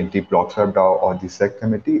by again the Blockswap DAO or the SEC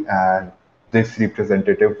committee, and this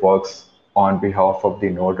representative works on behalf of the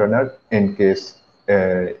node runner in case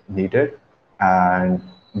needed, and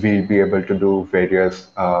we'll be able to do various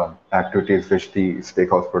activities which the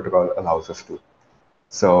Steakhouse protocol allows us to.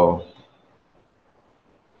 So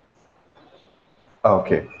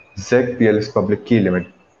Okay, ZEC PLS public key limit.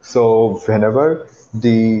 So whenever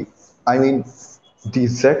the, I mean, the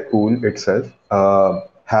ZEC pool itself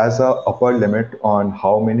has a upper limit on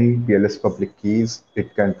how many PLS public keys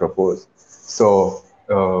it can propose. So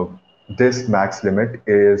this max limit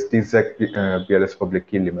is the ZEC PLS public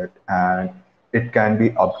key limit, and it can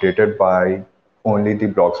be updated by only the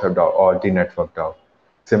Blockswap DAO or the network DAO.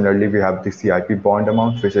 Similarly, we have the CIP bond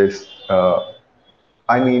amount, which is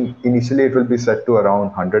I mean, initially it will be set to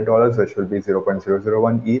around $100, which will be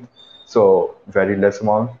 0.001 ETH, so very less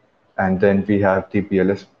amount. And then we have the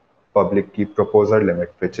PLS public key proposer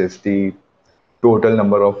limit, which is the total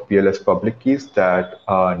number of PLS public keys that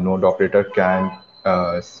a node operator can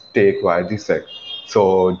stake via the SEC.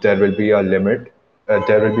 So there will be a limit,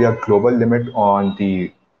 there will be a global limit on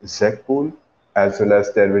the SEC pool, as well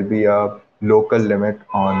as there will be a local limit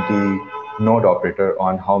on the node operator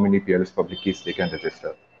on how many PLS public keys they can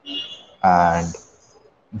register. And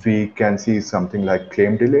we can see something like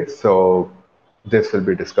claim delay. So this will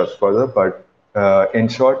be discussed further, but in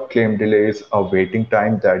short, claim delay is a waiting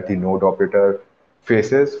time that the node operator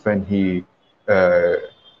faces uh,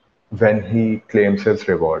 when he claims his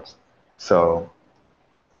rewards. So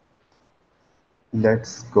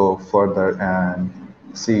let's go further and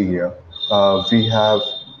see here. We have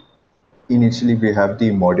initially we have the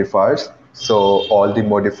modifiers. So all the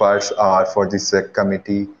modifiers are for the SEC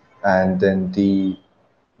committee, and then the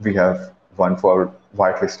we have one for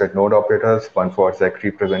whitelisted node operators, one for SEC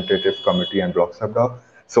representative committee and Blockswap DAO.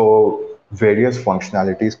 So various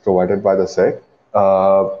functionalities provided by the SEC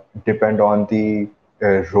uh, depend on the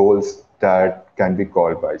roles that can be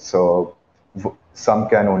called by. So some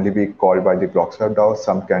can only be called by the Blockswap DAO,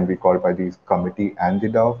 some can be called by the committee and the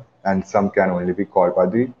DAO, and some can only be called by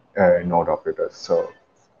the node operators. So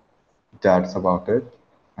that's about it.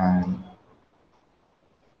 And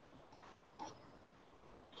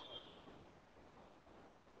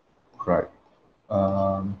right.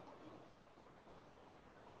 Um,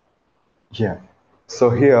 Yeah. So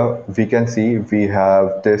here we can see we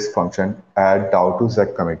have this function add DAO to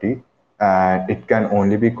ZEC committee, and it can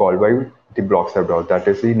only be called by the Blockswap DAO, that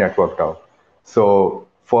is the network DAO. So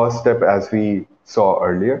first step, as we saw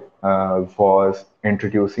earlier, was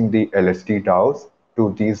introducing the LSD DAOs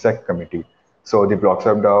to the ZEC committee. So the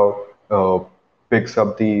Blockswap DAO picks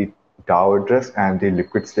up the DAO address and the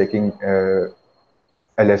liquid staking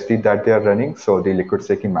LSD that they are running, so the liquid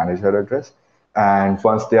staking manager address. And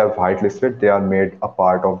once they are whitelisted, they are made a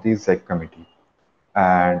part of the ZEC committee.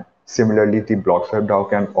 And similarly, the Blockswap DAO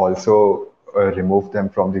can also remove them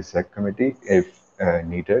from the ZEC committee if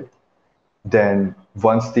needed. Then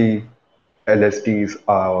once the LSDs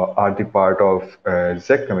are the part of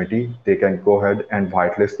ZEC committee, they can go ahead and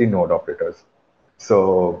whitelist the node operators.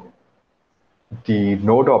 So the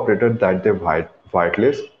node operator that they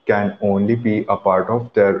whitelist can only be a part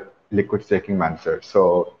of their liquid staking manager.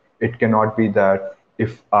 So it cannot be that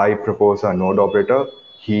if I propose a node operator,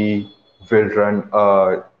 he will run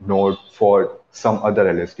a node for some other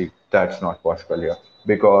LSD. That's not possible here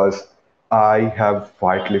because I have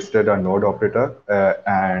whitelisted a node operator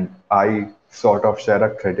and I sort of share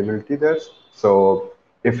a credibility there. So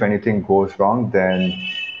if anything goes wrong, then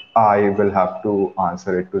I will have to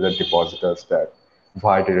answer it to the depositors that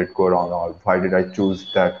why did it go wrong or why did I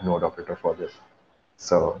choose that node operator for this.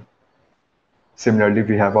 So similarly,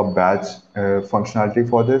 we have a batch functionality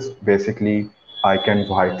for this. Basically, I can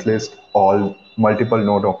whitelist all multiple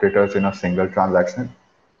node operators in a single transaction,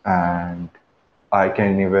 and I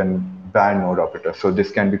can even ban node operators. So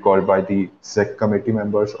this can be called by the SEC committee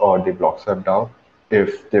members or the Blockswap DAO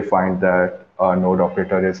if they find that a node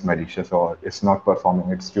operator is malicious or is not performing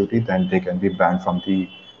its duty, then they can be banned from the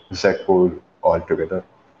SEC pool altogether.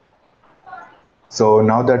 So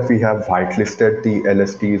now that we have whitelisted the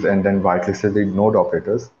LSTs and then whitelisted the node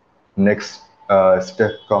operators, next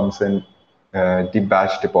step comes in the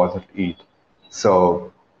batch deposit ETH.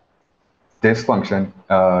 So this function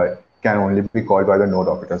can only be called by the node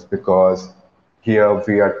operators because here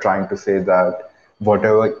we are trying to say that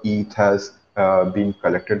whatever ETH has been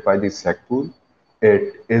collected by the SEC pool,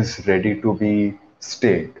 it is ready to be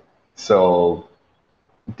staked. So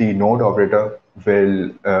the node operator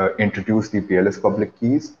will introduce the BLS public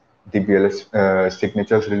keys, the BLS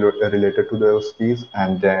signatures related to those keys,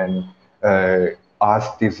 and then uh,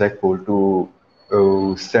 ask the ZEC pool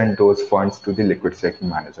to send those funds to the liquid staking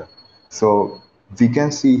manager. So we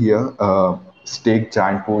can see here stake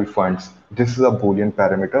giant pool funds. This is a Boolean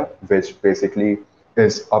parameter, which basically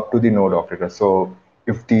is up to the node operator. So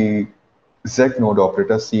if the ZEC node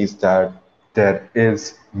operator sees that there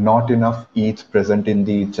is not enough ETH present in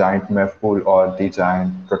the giant MEF pool or the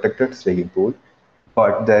giant protected staking pool,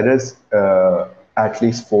 but there is at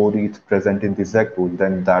least 4 ETH present in the ZEC pool,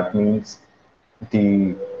 then that means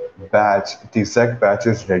the the ZEC batch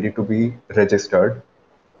is ready to be registered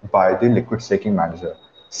by the liquid staking manager.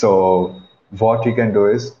 So what he can do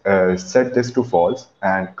is set this to false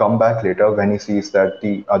and come back later when he sees that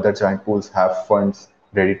the other giant pools have funds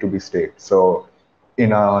ready to be staked. So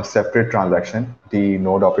in a separate transaction, the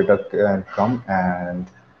node operator can come and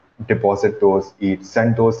deposit those ETH,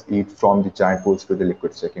 send those ETH from the giant pools to the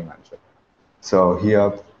liquid staking manager. So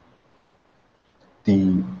here,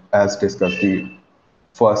 the as discussed, the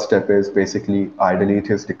first step is basically idle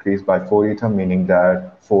ETH is decreased by 4 Ether, meaning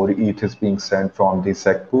that 4 ETH is being sent from the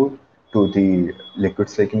SEC pool to the liquid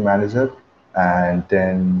staking manager, and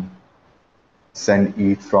then send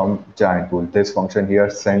ETH from giant pool. This function here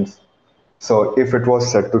sends. So if it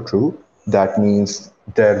was set to true, that means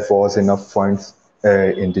there was enough funds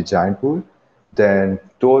in the giant pool. Then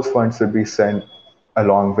those funds will be sent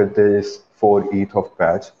along with this 4 ETH of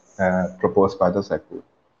patch proposed by the SEC pool.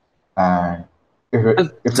 And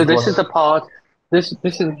if So it this is the was, part. This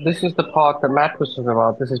is the part that Matt was talking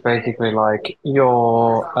about. This is basically like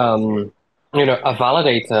your a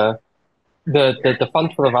validator. The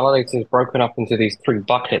fund for the validator is broken up into these three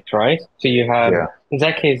buckets, right? So you have yeah,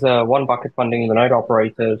 Zec is one bucket funding the node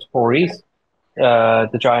operators for ETH.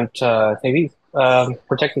 The giant KV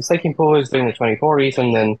protected staking pool is doing the 24 ETH,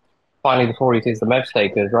 and then finally the 4 ETH is the MEV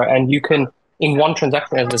stakers, right? And you can in one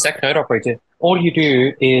transaction as the Zec node operator, all you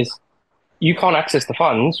do is you can't access the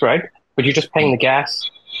funds, right? But you're just paying the gas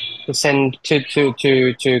to send to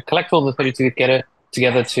collect all the 32, get it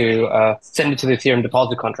together to send it to the Ethereum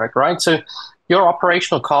deposit contract, right? So your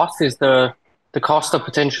operational cost is the cost of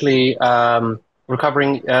potentially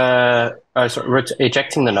recovering, sorry,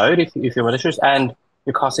 ejecting the node if you're malicious, and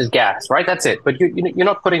your cost is gas, right? That's it. But you're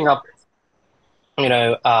not putting up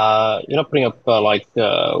you're not putting up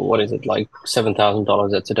what is it, like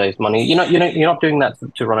 $7,000 at today's money. You're not doing that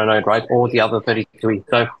to run a node, right? Or the other 33.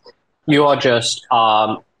 So you are just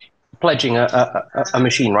pledging a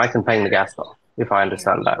machine, right, and paying the gas bill, if I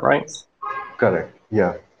understand that, right? correct.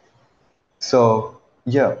 Yeah. So,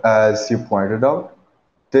 yeah, as you pointed out,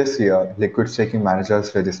 this year liquid staking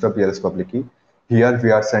managers register BLS publicly. Here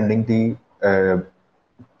we are sending the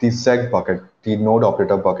seg bucket, the node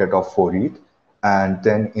operator bucket of 4 ETH, and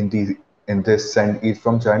then in this send ETH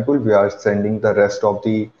from giant pool, we are sending the rest of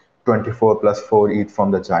the 24 plus 4 ETH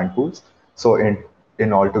from the giant pools. So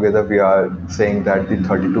in altogether, we are saying that the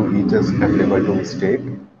 32 ETH is available to be staked.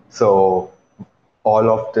 So all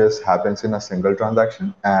of this happens in a single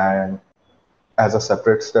transaction, and as a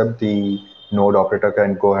separate step, the node operator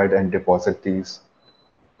can go ahead and deposit these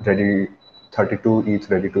ready 32 ETH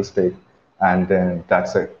ready to stake, and then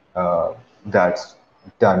that's it. That's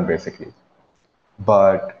done basically.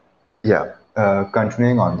 But yeah,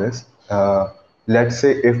 continuing on this, let's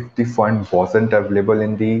say if the fund wasn't available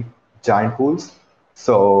in the giant pools,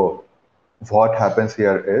 so what happens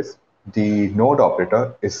here is the node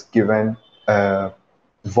operator is given uh,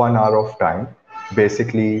 1 hour of time.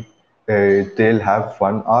 Basically, they'll have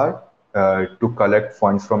 1 hour to collect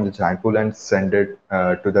funds from the giant pool and send it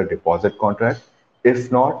to the deposit contract.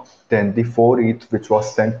 If not, then the 4 ETH, which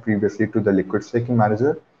was sent previously to the liquid staking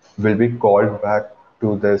manager, will be called back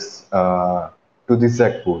to this to the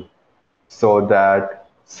ZEC pool, so that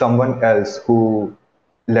someone else who,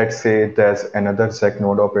 let's say there's another ZEC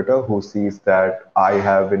node operator who sees that I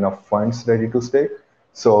have enough funds ready to stake,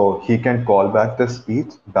 so he can call back this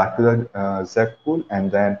ETH back to the ZEC pool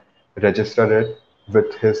and then register it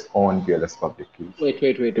with his own BLS public keys.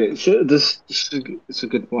 Wait. So this is a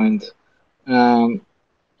good point. Um,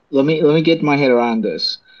 let me get my head around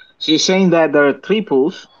this. So you're saying that there are three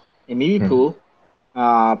pools: a Mimi Hmm. pool,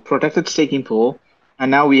 protected staking pool, and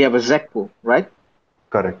now we have a ZEC pool, right?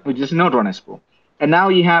 Correct. Which is Node Runner's pool. And now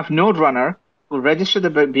you have Node Runner who registered the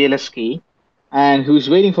BLS key and who's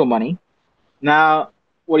waiting for money. Now,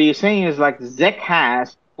 what you're saying is like ZEC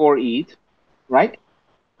has 4 ETH, right?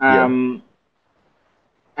 Yeah. Um,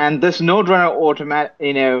 and this Node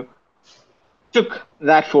Runner took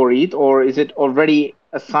that 4 ETH, or is it already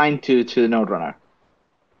assigned to the Node Runner?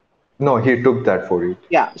 No, he took that for it.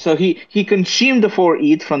 Yeah, so he consumed the 4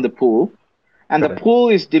 ETH from the pool, and the Correct. pool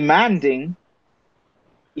is demanding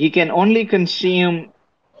he can only consume.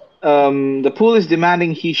 The pool is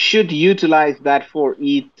demanding he should utilize that 4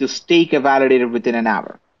 ETH to stake a validator within an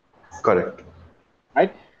hour, Correct.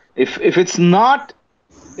 right? If it's not,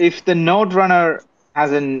 if the node runner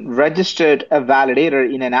hasn't registered a validator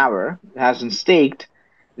in an hour, hasn't staked,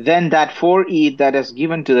 then that 4 ETH that is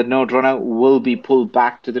given to the node runner will be pulled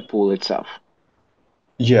back to the pool itself.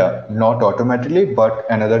 Yeah, not automatically, but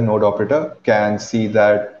another node operator can see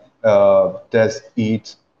that there's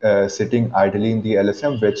ETH sitting idly in the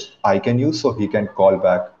LSM, which I can use, so he can call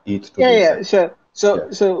back ETH to Yeah, the yeah. ZEC. So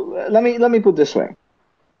Yeah. let me put this way.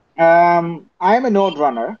 I'm a node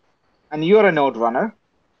runner, and you're a node runner.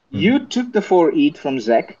 Hmm. You took the 4 ETH from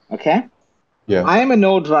Zek, okay? Yeah. I am a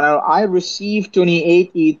node runner. I received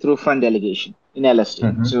 28 ETH through fund delegation in LSD.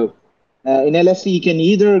 Hmm. So in LSD, you can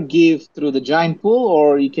either give through the giant pool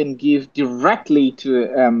or you can give directly to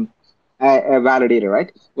a validator,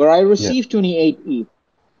 right? Where I Yeah. received 28 ETH,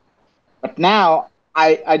 but now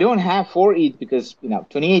I don't have 4 ETH because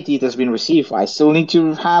 28 ETH has been received. I still need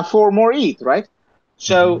to have 4 more ETH, right?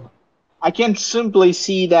 Hmm. So I can simply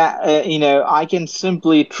see that I can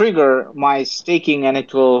simply trigger my staking and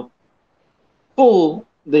it will pull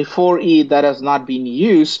the 4E that has not been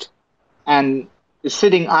used and is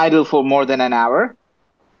sitting idle for more than an hour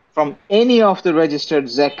from any of the registered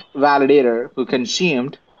ZEC validator who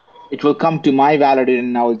consumed. It will come to my validator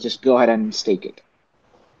and I will just go ahead and stake it.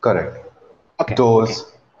 Correct. Okay, okay.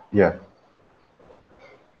 Those, yeah,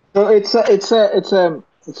 So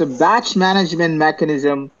it's a batch management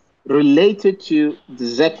mechanism related to the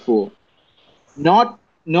ZEC pool. Not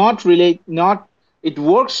it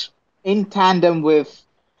works in tandem with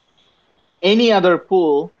any other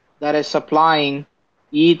pool that is supplying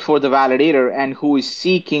ETH for the validator and who is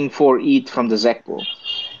seeking for ETH from the ZEC pool.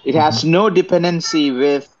 It has no dependency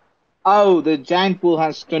with, oh, the giant pool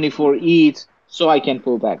has 24 ETH, so I can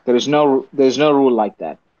pull back. There's no rule like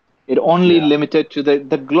that. It only yeah, limited to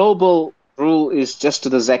the global rule is just to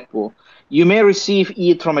the ZEC pool. You may receive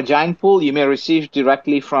ETH from a giant pool. You may receive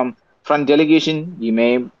directly from delegation. You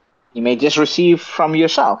may just receive from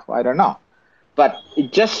yourself. I don't know, but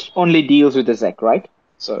it just only deals with the ZEC, right?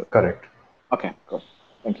 So, correct. okay, cool.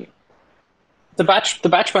 Thank you. The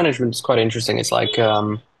batch management is quite interesting. It's like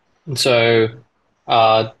so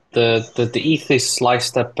the ETH is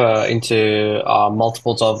sliced up into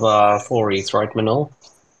multiples of 4 ETH, right, Manil?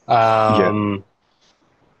 Yeah. Um,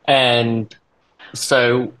 and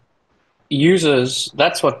so users,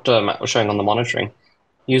 that's what Matt was showing on the monitoring.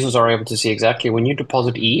 Users are able to see exactly when you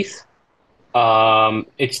deposit ETH.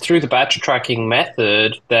 It's through the batch tracking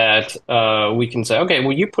method that we can say, okay,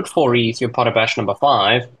 well, you put 4 ETH, you're part of batch number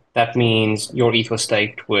 5. That means your ETH was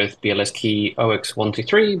staked with BLS key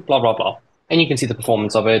OX123, blah, blah, blah. And you can see the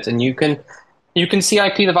performance of it, and you can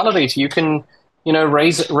CIP the validator. You can,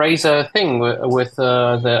 raise a thing with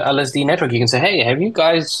the LSD network. You can say, hey, have you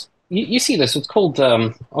guys? You see this? It's called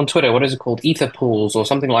on Twitter. What is it called? Ether pools or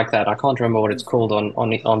something like that. I can't remember what it's called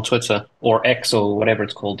on Twitter or X or whatever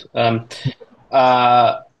it's called.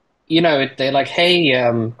 Uh, they're like, hey,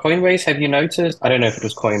 Coinbase, have you noticed? I don't know if it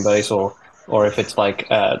was Coinbase or if it's like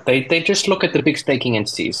they just look at the big staking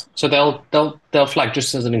entities. So they'll flag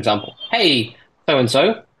just as an example. Hey, so and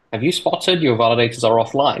so, have you spotted your validators are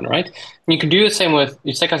offline, right? And you can do the same with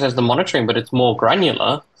Steakhouse as the monitoring, but it's more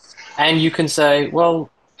granular. And you can say, well,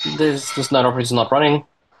 this node operator is not running.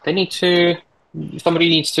 They need to somebody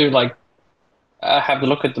needs to like have the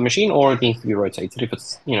look at the machine, or it needs to be rotated if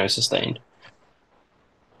it's sustained.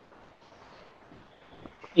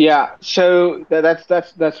 Yeah, so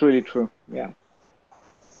that's really true. Yeah.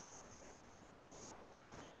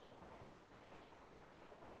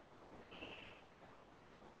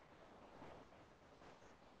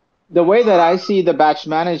 The way that I see the batch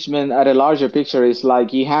management at a larger picture is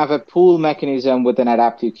like you have a pool mechanism with an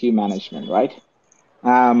adaptive queue management, right?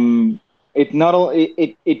 Um, it not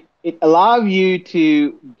only it allow you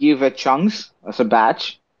to give a chunks as a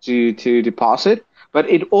batch to deposit, but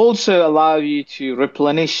it also allow you to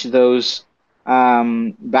replenish those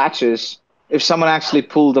batches if someone actually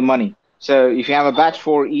pulled the money. So if you have a batch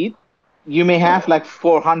for ETH, you may have like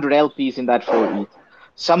 400 LPs in that for ETH.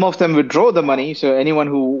 Some of them withdraw the money, so anyone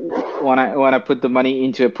who wanna put the money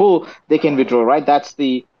into a pool, they can withdraw, right? That's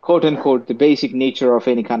the quote unquote the basic nature of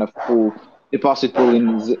any kind of pool deposit pool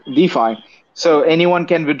in DeFi. So anyone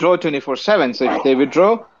can withdraw 24/7. So if they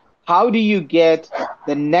withdraw, how do you get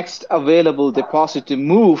the next available deposit to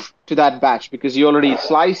move to that batch? Because you already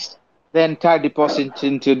sliced the entire deposit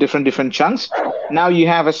into different chunks. Now you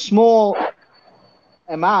have a small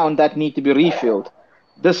amount that need to be refilled.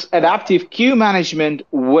 This adaptive queue management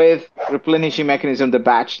with replenishing mechanism, the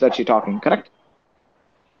batch that you're talking, correct?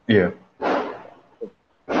 Yeah.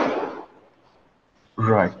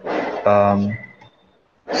 Right. Um,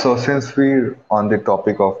 so since we're on the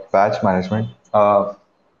topic of batch management,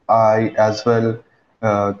 I as well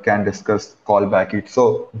can discuss callback it.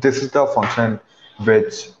 So this is the function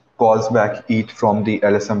which calls back it from the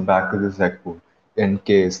LSM back to the ZEC pool in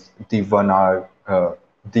case the 1 hour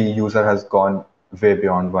the user has gone way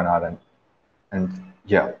beyond 1 hour. And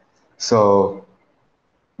yeah, so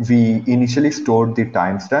we initially stored the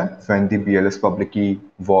timestamp when the BLS public key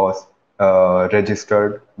was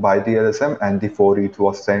registered by the LSM and the 4 ETH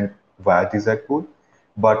was sent via the Z pool.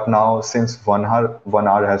 But now, since 1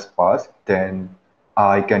 hour has passed, then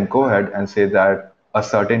I can go ahead and say that a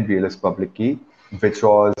certain BLS public key, which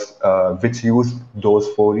used those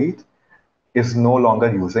 4 ETH, is no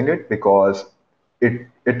longer using it because it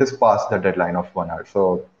is past the deadline of 1 hour.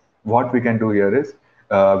 So what we can do here is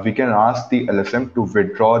we can ask the LSM to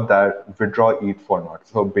withdraw ETH format.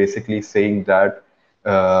 So basically saying that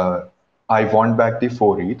uh, I want back the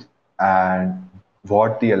 4 ETH, and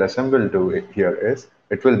what the LSM will do here is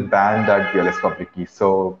it will ban that BLS public key.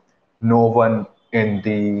 So no one in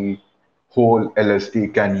the whole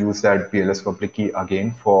LSD can use that BLS public key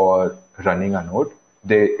again for running a node.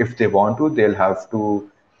 If they want to, they'll have to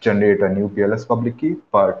generate a new BLS public key,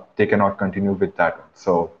 but they cannot continue with that one.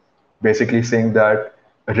 So basically saying that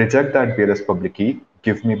reject that BLS public key,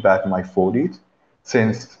 give me back my 4 ETH.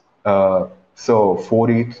 Since so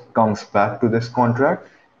 4 ETH comes back to this contract,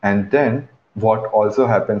 and then what also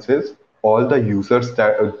happens is all the users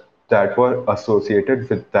that were associated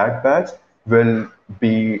with that batch will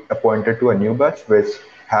be appointed to a new batch which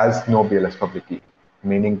has no BLS public key,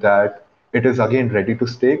 meaning that it is again ready to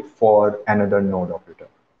stake for another node operator.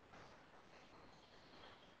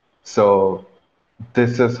 So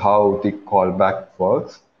this is how the callback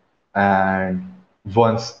works. And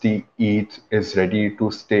once the ETH is ready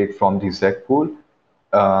to stake from the ZEC pool,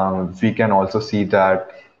 we can also see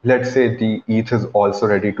that, let's say the ETH is also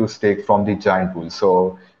ready to stake from the giant pool.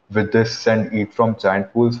 So with this send ETH from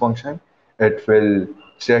giant pools function, it will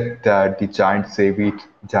check that the giant save ETH,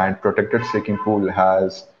 giant protected staking pool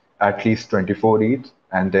has at least 24 ETH,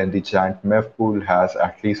 and then the giant MEV pool has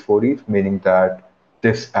at least 4 ETH, meaning that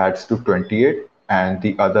this adds to 28, and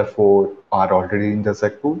the other four are already in the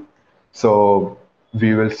ZEC pool. So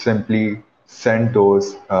we will simply send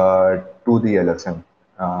those to the LSM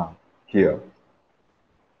here.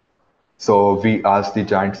 So we ask the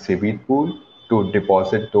giant Cebit pool to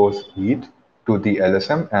deposit those ETH to the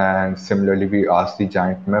LSM, and similarly we ask the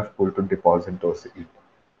giant MEF pool to deposit those ETH.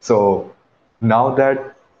 So now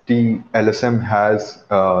that the LSM has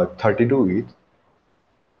 32 ETH,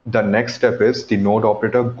 the next step is the node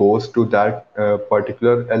operator goes to that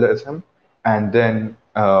particular LSM and then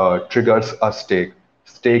triggers a stake.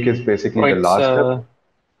 Stake is basically the Wait, last step.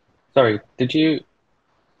 sorry, did you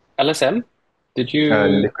LSM? Did you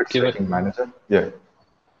Liquid give it? staking manager. Yeah,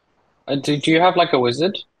 Did you have like a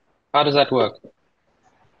wizard? How does that work?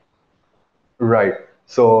 right.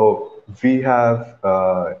 So we have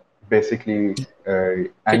basically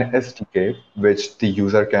Could, an SDK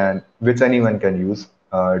which anyone can use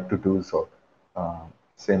to do so.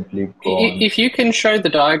 Simply go on. if you can show the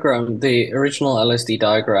diagram, the original LSD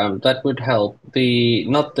diagram, that would help. The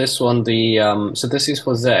not this one. The so this is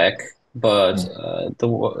for Zec, but the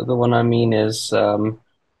one I mean is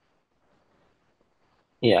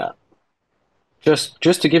yeah.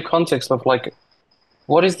 Just to give context of like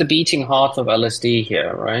what is the beating heart of LSD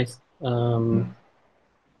here, right? Um,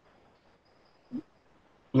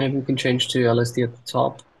 maybe we can change to LSD at the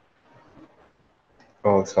top.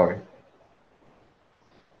 Oh, sorry.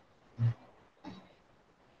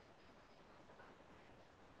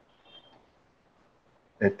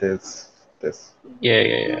 It is this.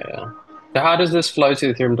 Yeah. So how does this flow to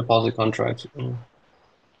the Ethereum deposit contract?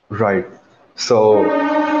 Right. So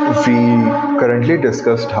we currently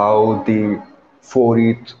discussed how the 4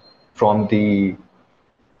 ETH from the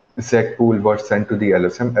ZEC pool was sent to the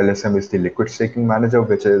LSM. LSM is the liquid staking manager,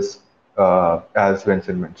 which is, as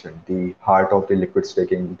Vincent mentioned, the heart of the liquid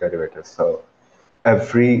staking derivative. So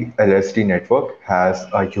every LSD network has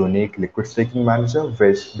a unique liquid staking manager,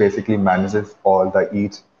 which basically manages all the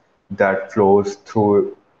ETH that flows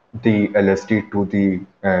through the LSD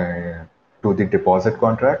to the deposit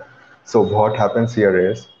contract. So what happens here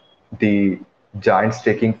is the giant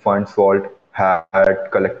staking funds vault had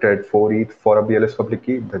collected 4 ETH for a BLS public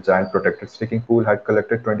key. The giant protected staking pool had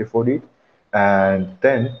collected 24 ETH, and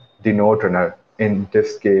then the node runner, in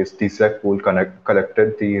this case, the SEC pool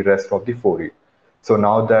collected the rest of the 4 ETH. So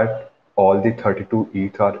now that all the 32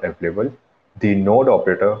 ETH are available, the node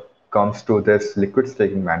operator comes to this liquid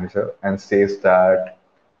staking manager and says that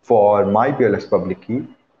for my BLS public key,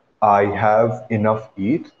 I have enough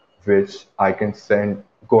ETH which I can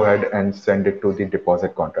go ahead and send it to the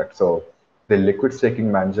deposit contract. So the liquid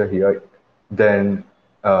staking manager here then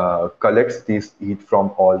collects these ETH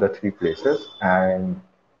from all the three places and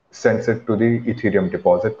sends it to the Ethereum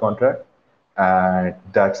deposit contract, and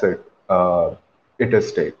that's it. it is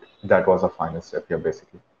staked. That was the final step here,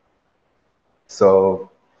 basically. So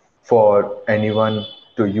for anyone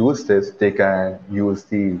to use this, they can use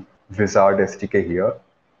the Wizard SDK here,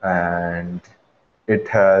 and it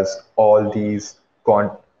has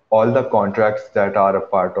con- all the contracts that are a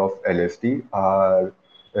part of LSD are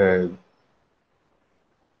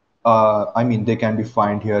uh, I mean, they can be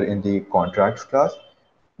found here in the contracts class,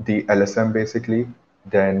 the LSM basically.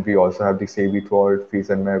 Then we also have the Savvy Vault,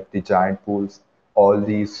 Fees and Map, the giant pools. All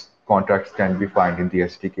these contracts can be found in the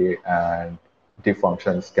SDK, and the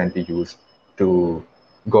functions can be used to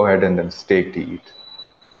go ahead and then stake the ETH.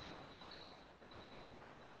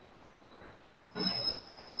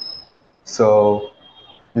 So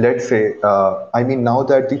let's say, I mean, now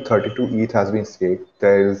that the 32 ETH has been staked,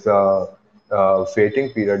 there is a waiting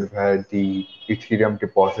period where the Ethereum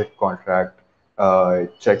deposit contract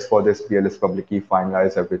checks for this BLS public key,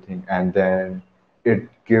 finalize everything, and then it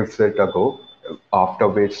gives it a go. After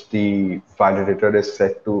which the validator is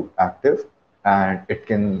set to active, and it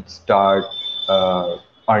can start uh,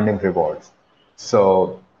 earning rewards.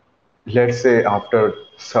 So let's say after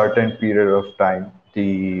certain period of time,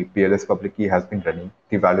 the PLS public key has been running,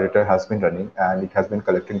 the validator has been running, and it has been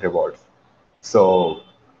collecting rewards. So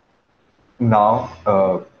now,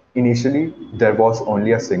 initially, there was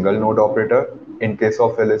only a single node operator in case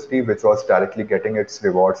of LSD, which was directly getting its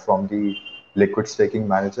rewards from the liquid staking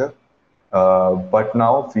manager. But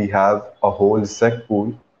now we have a whole ZEC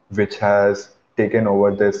pool which has taken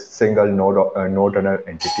over this single node runner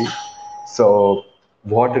entity. So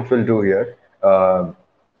what it will do here,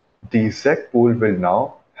 the ZEC pool will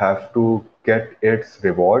now have to get its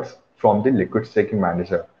rewards from the liquid staking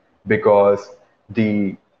manager, because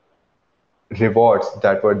the rewards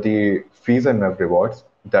that were the fees and MEV rewards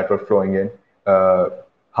that were flowing in, uh,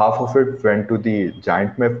 half of it went to the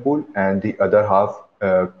giant MEV pool, and the other half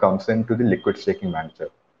comes into the liquid staking manager.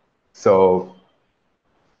 So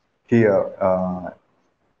here,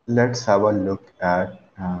 let's have a look at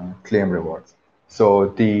claim rewards. So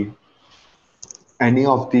the any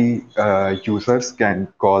of the users can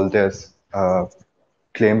call this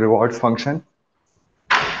claim rewards function.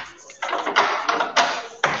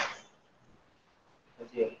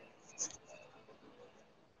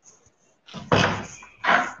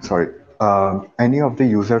 Sorry, any of the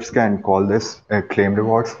users can call this a claim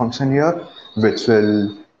rewards function here, which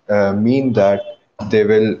will mean that they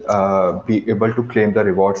will be able to claim the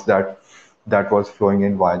rewards that was flowing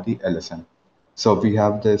in via the LSM. So we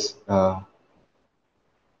have this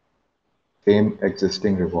claim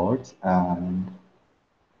existing rewards, and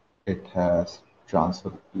it has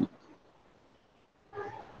transfer key.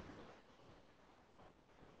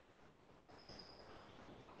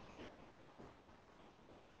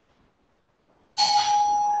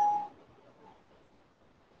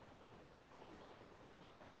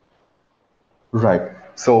 Right.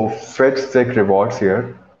 So fetch check rewards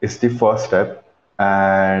here is the first step,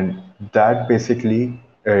 and that basically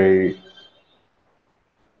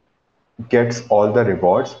gets all the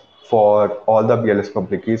rewards for all the BLS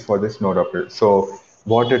public keys for this node operator. So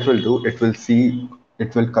what it will do, it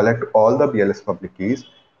will collect all the BLS public keys,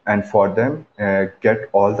 and for them get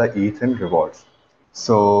all the ETH and rewards.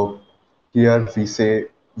 So here we say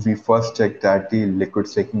we first check that the liquid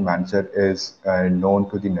staking manager is known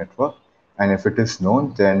to the network, and if it is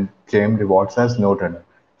known, then claim rewards as node runner.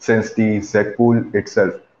 Since the ZEC pool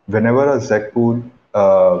itself, whenever a ZEC pool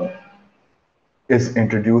is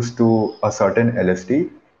introduced to a certain LSD,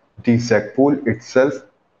 the sec pool itself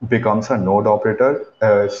becomes a node operator.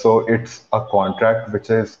 So it's a contract which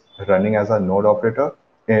is running as a node operator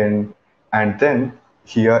in, and then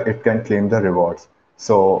here it can claim the rewards.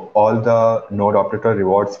 So all the node operator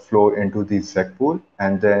rewards flow into the sec pool,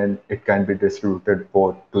 and then it can be distributed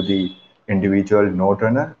both to the individual node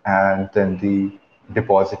runner and then the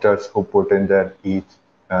depositors who put in their ETH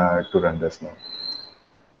to run this node.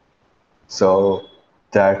 So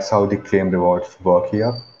that's how the claim rewards work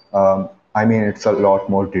here. I mean, it's a lot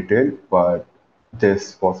more detailed, but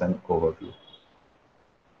this was an overview.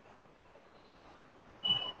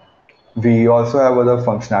 We also have other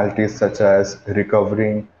functionalities such as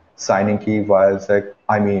recovering signing key via SEC.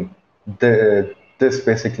 I mean, this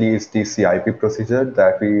basically is the CIP procedure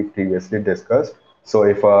that we previously discussed. So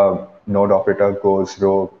if a node operator goes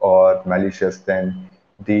rogue or malicious, then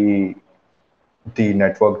the the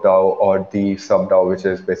network DAO or the sub DAO, which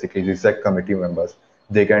is basically the SEC committee members,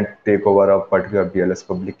 they can take over a particular BLS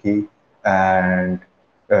public key, and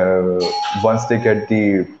uh, once they get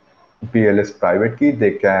the BLS private key,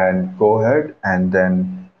 they can go ahead and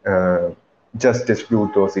then just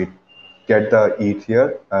distribute those ETH, get the ETH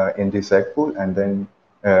here in the SEC pool, and then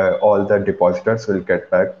all the depositors will get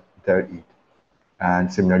back their ETH.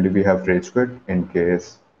 And similarly, we have rage quit in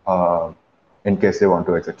case they want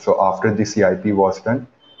to exit. So after the CIP was done,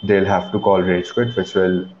 they'll have to call rage quit, which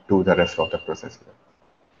will do the rest of the process.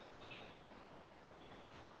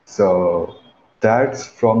 So that's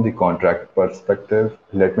from the contract perspective.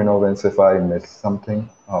 Let me know, Vince, if I missed something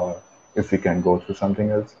or if we can go through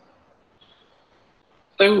something else.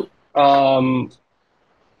 So,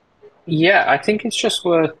 yeah, I think it's just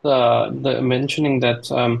worth mentioning that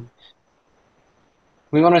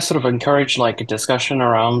we want to sort of encourage like a discussion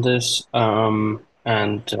around this and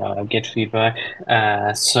get feedback.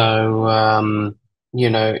 You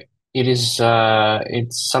know, it's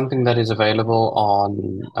something that is available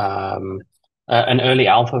on an early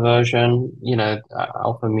alpha version.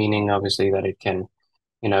 Alpha meaning obviously that it can,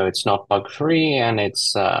 it's not bug free and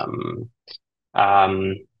it's um,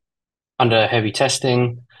 under heavy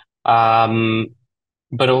testing. Um,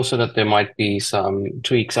 but also that there might be some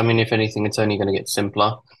tweaks. I mean, if anything, it's only going to get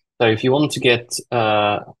simpler. So if you want to get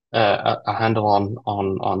a handle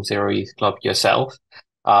on Zero ETH Club yourself,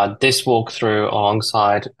 this walkthrough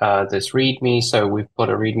alongside this README. So we've put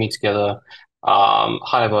a README together,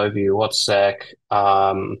 high level overview, what's SEC,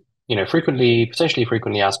 potentially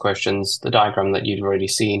frequently asked questions, the diagram that you've already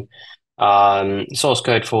seen, source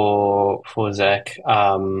code for ZEC,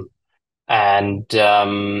 and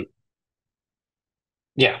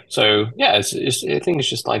yeah, so yeah, I think it's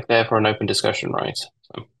just like there for an open discussion, right?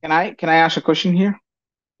 So, Can I ask a question here?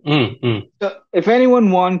 mm, mm. So if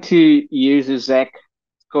anyone want to use the ZEC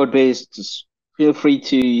code base, just feel free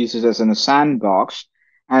to use it as in a sandbox.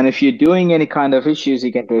 And if you're doing any kind of issues,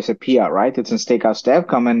 you can raise a PR, right? It's in Steakhouse dev.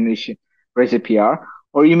 Come and issue, raise a PR.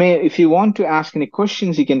 Or you may, if you want to ask any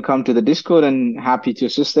questions, you can come to the Discord and happy to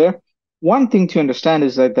assist there. One thing to understand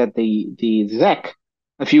is that the ZEC,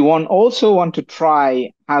 if you want to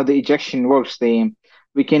try how the ejection works,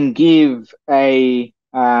 we can give a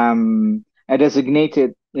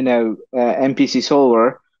designated MPC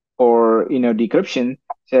solver for decryption,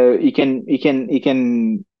 so you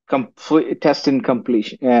can complete test in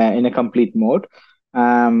completion in a complete mode.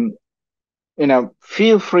 um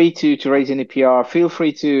Feel free to raise any PR, feel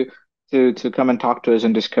free to come and talk to us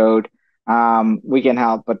in Discord. We can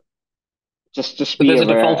help, but just But be there's a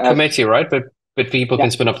aware default as committee, right? But people yeah.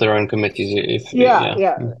 can spin up their own committees if Yeah,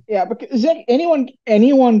 yeah. yeah, yeah. Because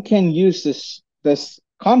anyone can use this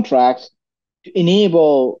contract to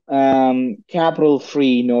enable capital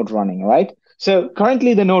free node running, right? So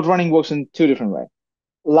currently the node running works in two different ways.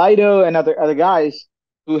 Lido and other guys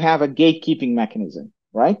who have a gatekeeping mechanism,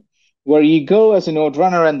 right? Where you go as a node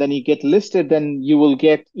runner and then you get listed, then you will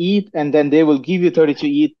get ETH, and then they will give you 32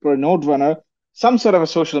 ETH per node runner, some sort of a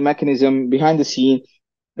social mechanism behind the scene.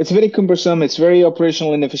 It's very cumbersome. It's very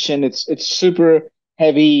operational inefficient. It's super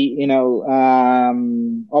heavy,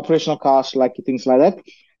 operational costs, like things like that.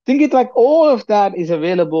 Think it like all of that is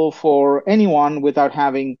available for anyone without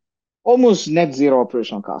having almost net zero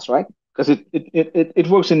operational costs, right? Because it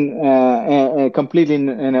works in completely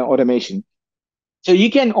in automation. So you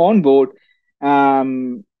can onboard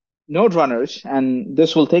um, node runners, and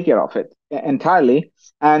this will take care of it entirely.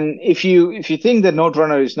 And if you think that node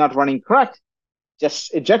runner is not running correct,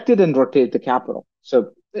 just eject it and rotate the capital.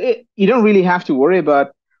 So you don't really have to worry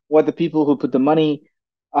about what the people who put the money.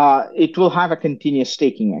 It will have a continuous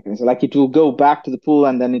staking mechanism. Like it will go back to the pool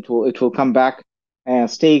and then it will come back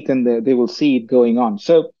staked, and they will see it going on.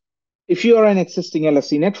 So if you are an existing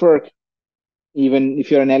LSD network, even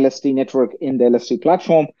if you're an LSD network in the LSD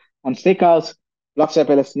platform on Steakhouse, Blockswap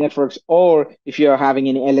LSD networks, or if you're having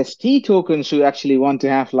any LSD tokens who actually want to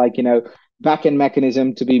have backend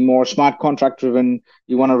mechanism to be more smart contract driven,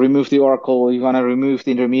 you want to remove the oracle, you want to remove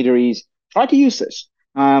the intermediaries, try to use this.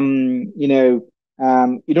 You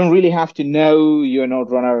don't really have to know your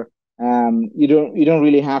node runner. You don't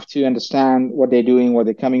really have to understand what they're doing, where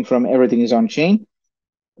they're coming from. Everything is on chain.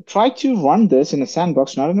 Try to run this in a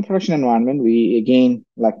sandbox, not in a production environment. We again,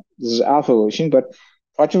 like, this is alpha version, but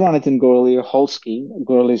try to run it in Goerli whole ski.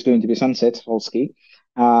 Goerli is going to be sunset whole ski,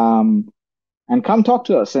 and come talk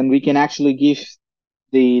to us, and we can actually give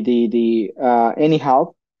the any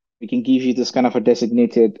help. We can give you this kind of a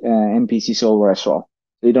designated MPC solver as well,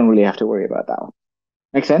 so you don't really have to worry about that one.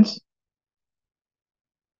 Make sense?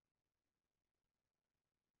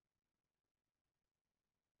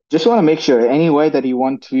 Just want to make sure any way that we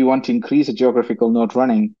want to increase the geographical node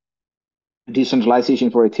running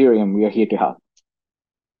decentralization for Ethereum, we are here to help.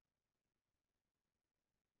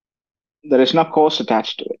 There is no cost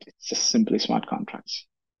attached to it. It's just simply smart contracts.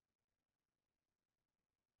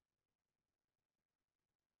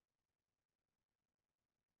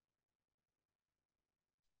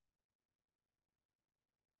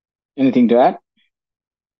 Anything to add?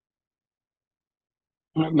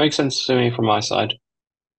 It makes sense to me from my side.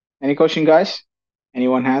 Any question, guys?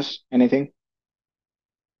 Anyone has anything?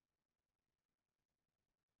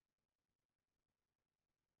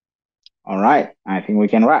 All right, I think we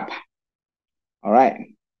can wrap. All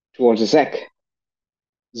right, towards the SEC,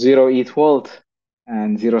 zero ETH world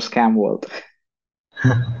and zero scam world.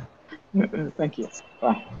 Thank you.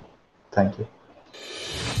 Bye. Thank you.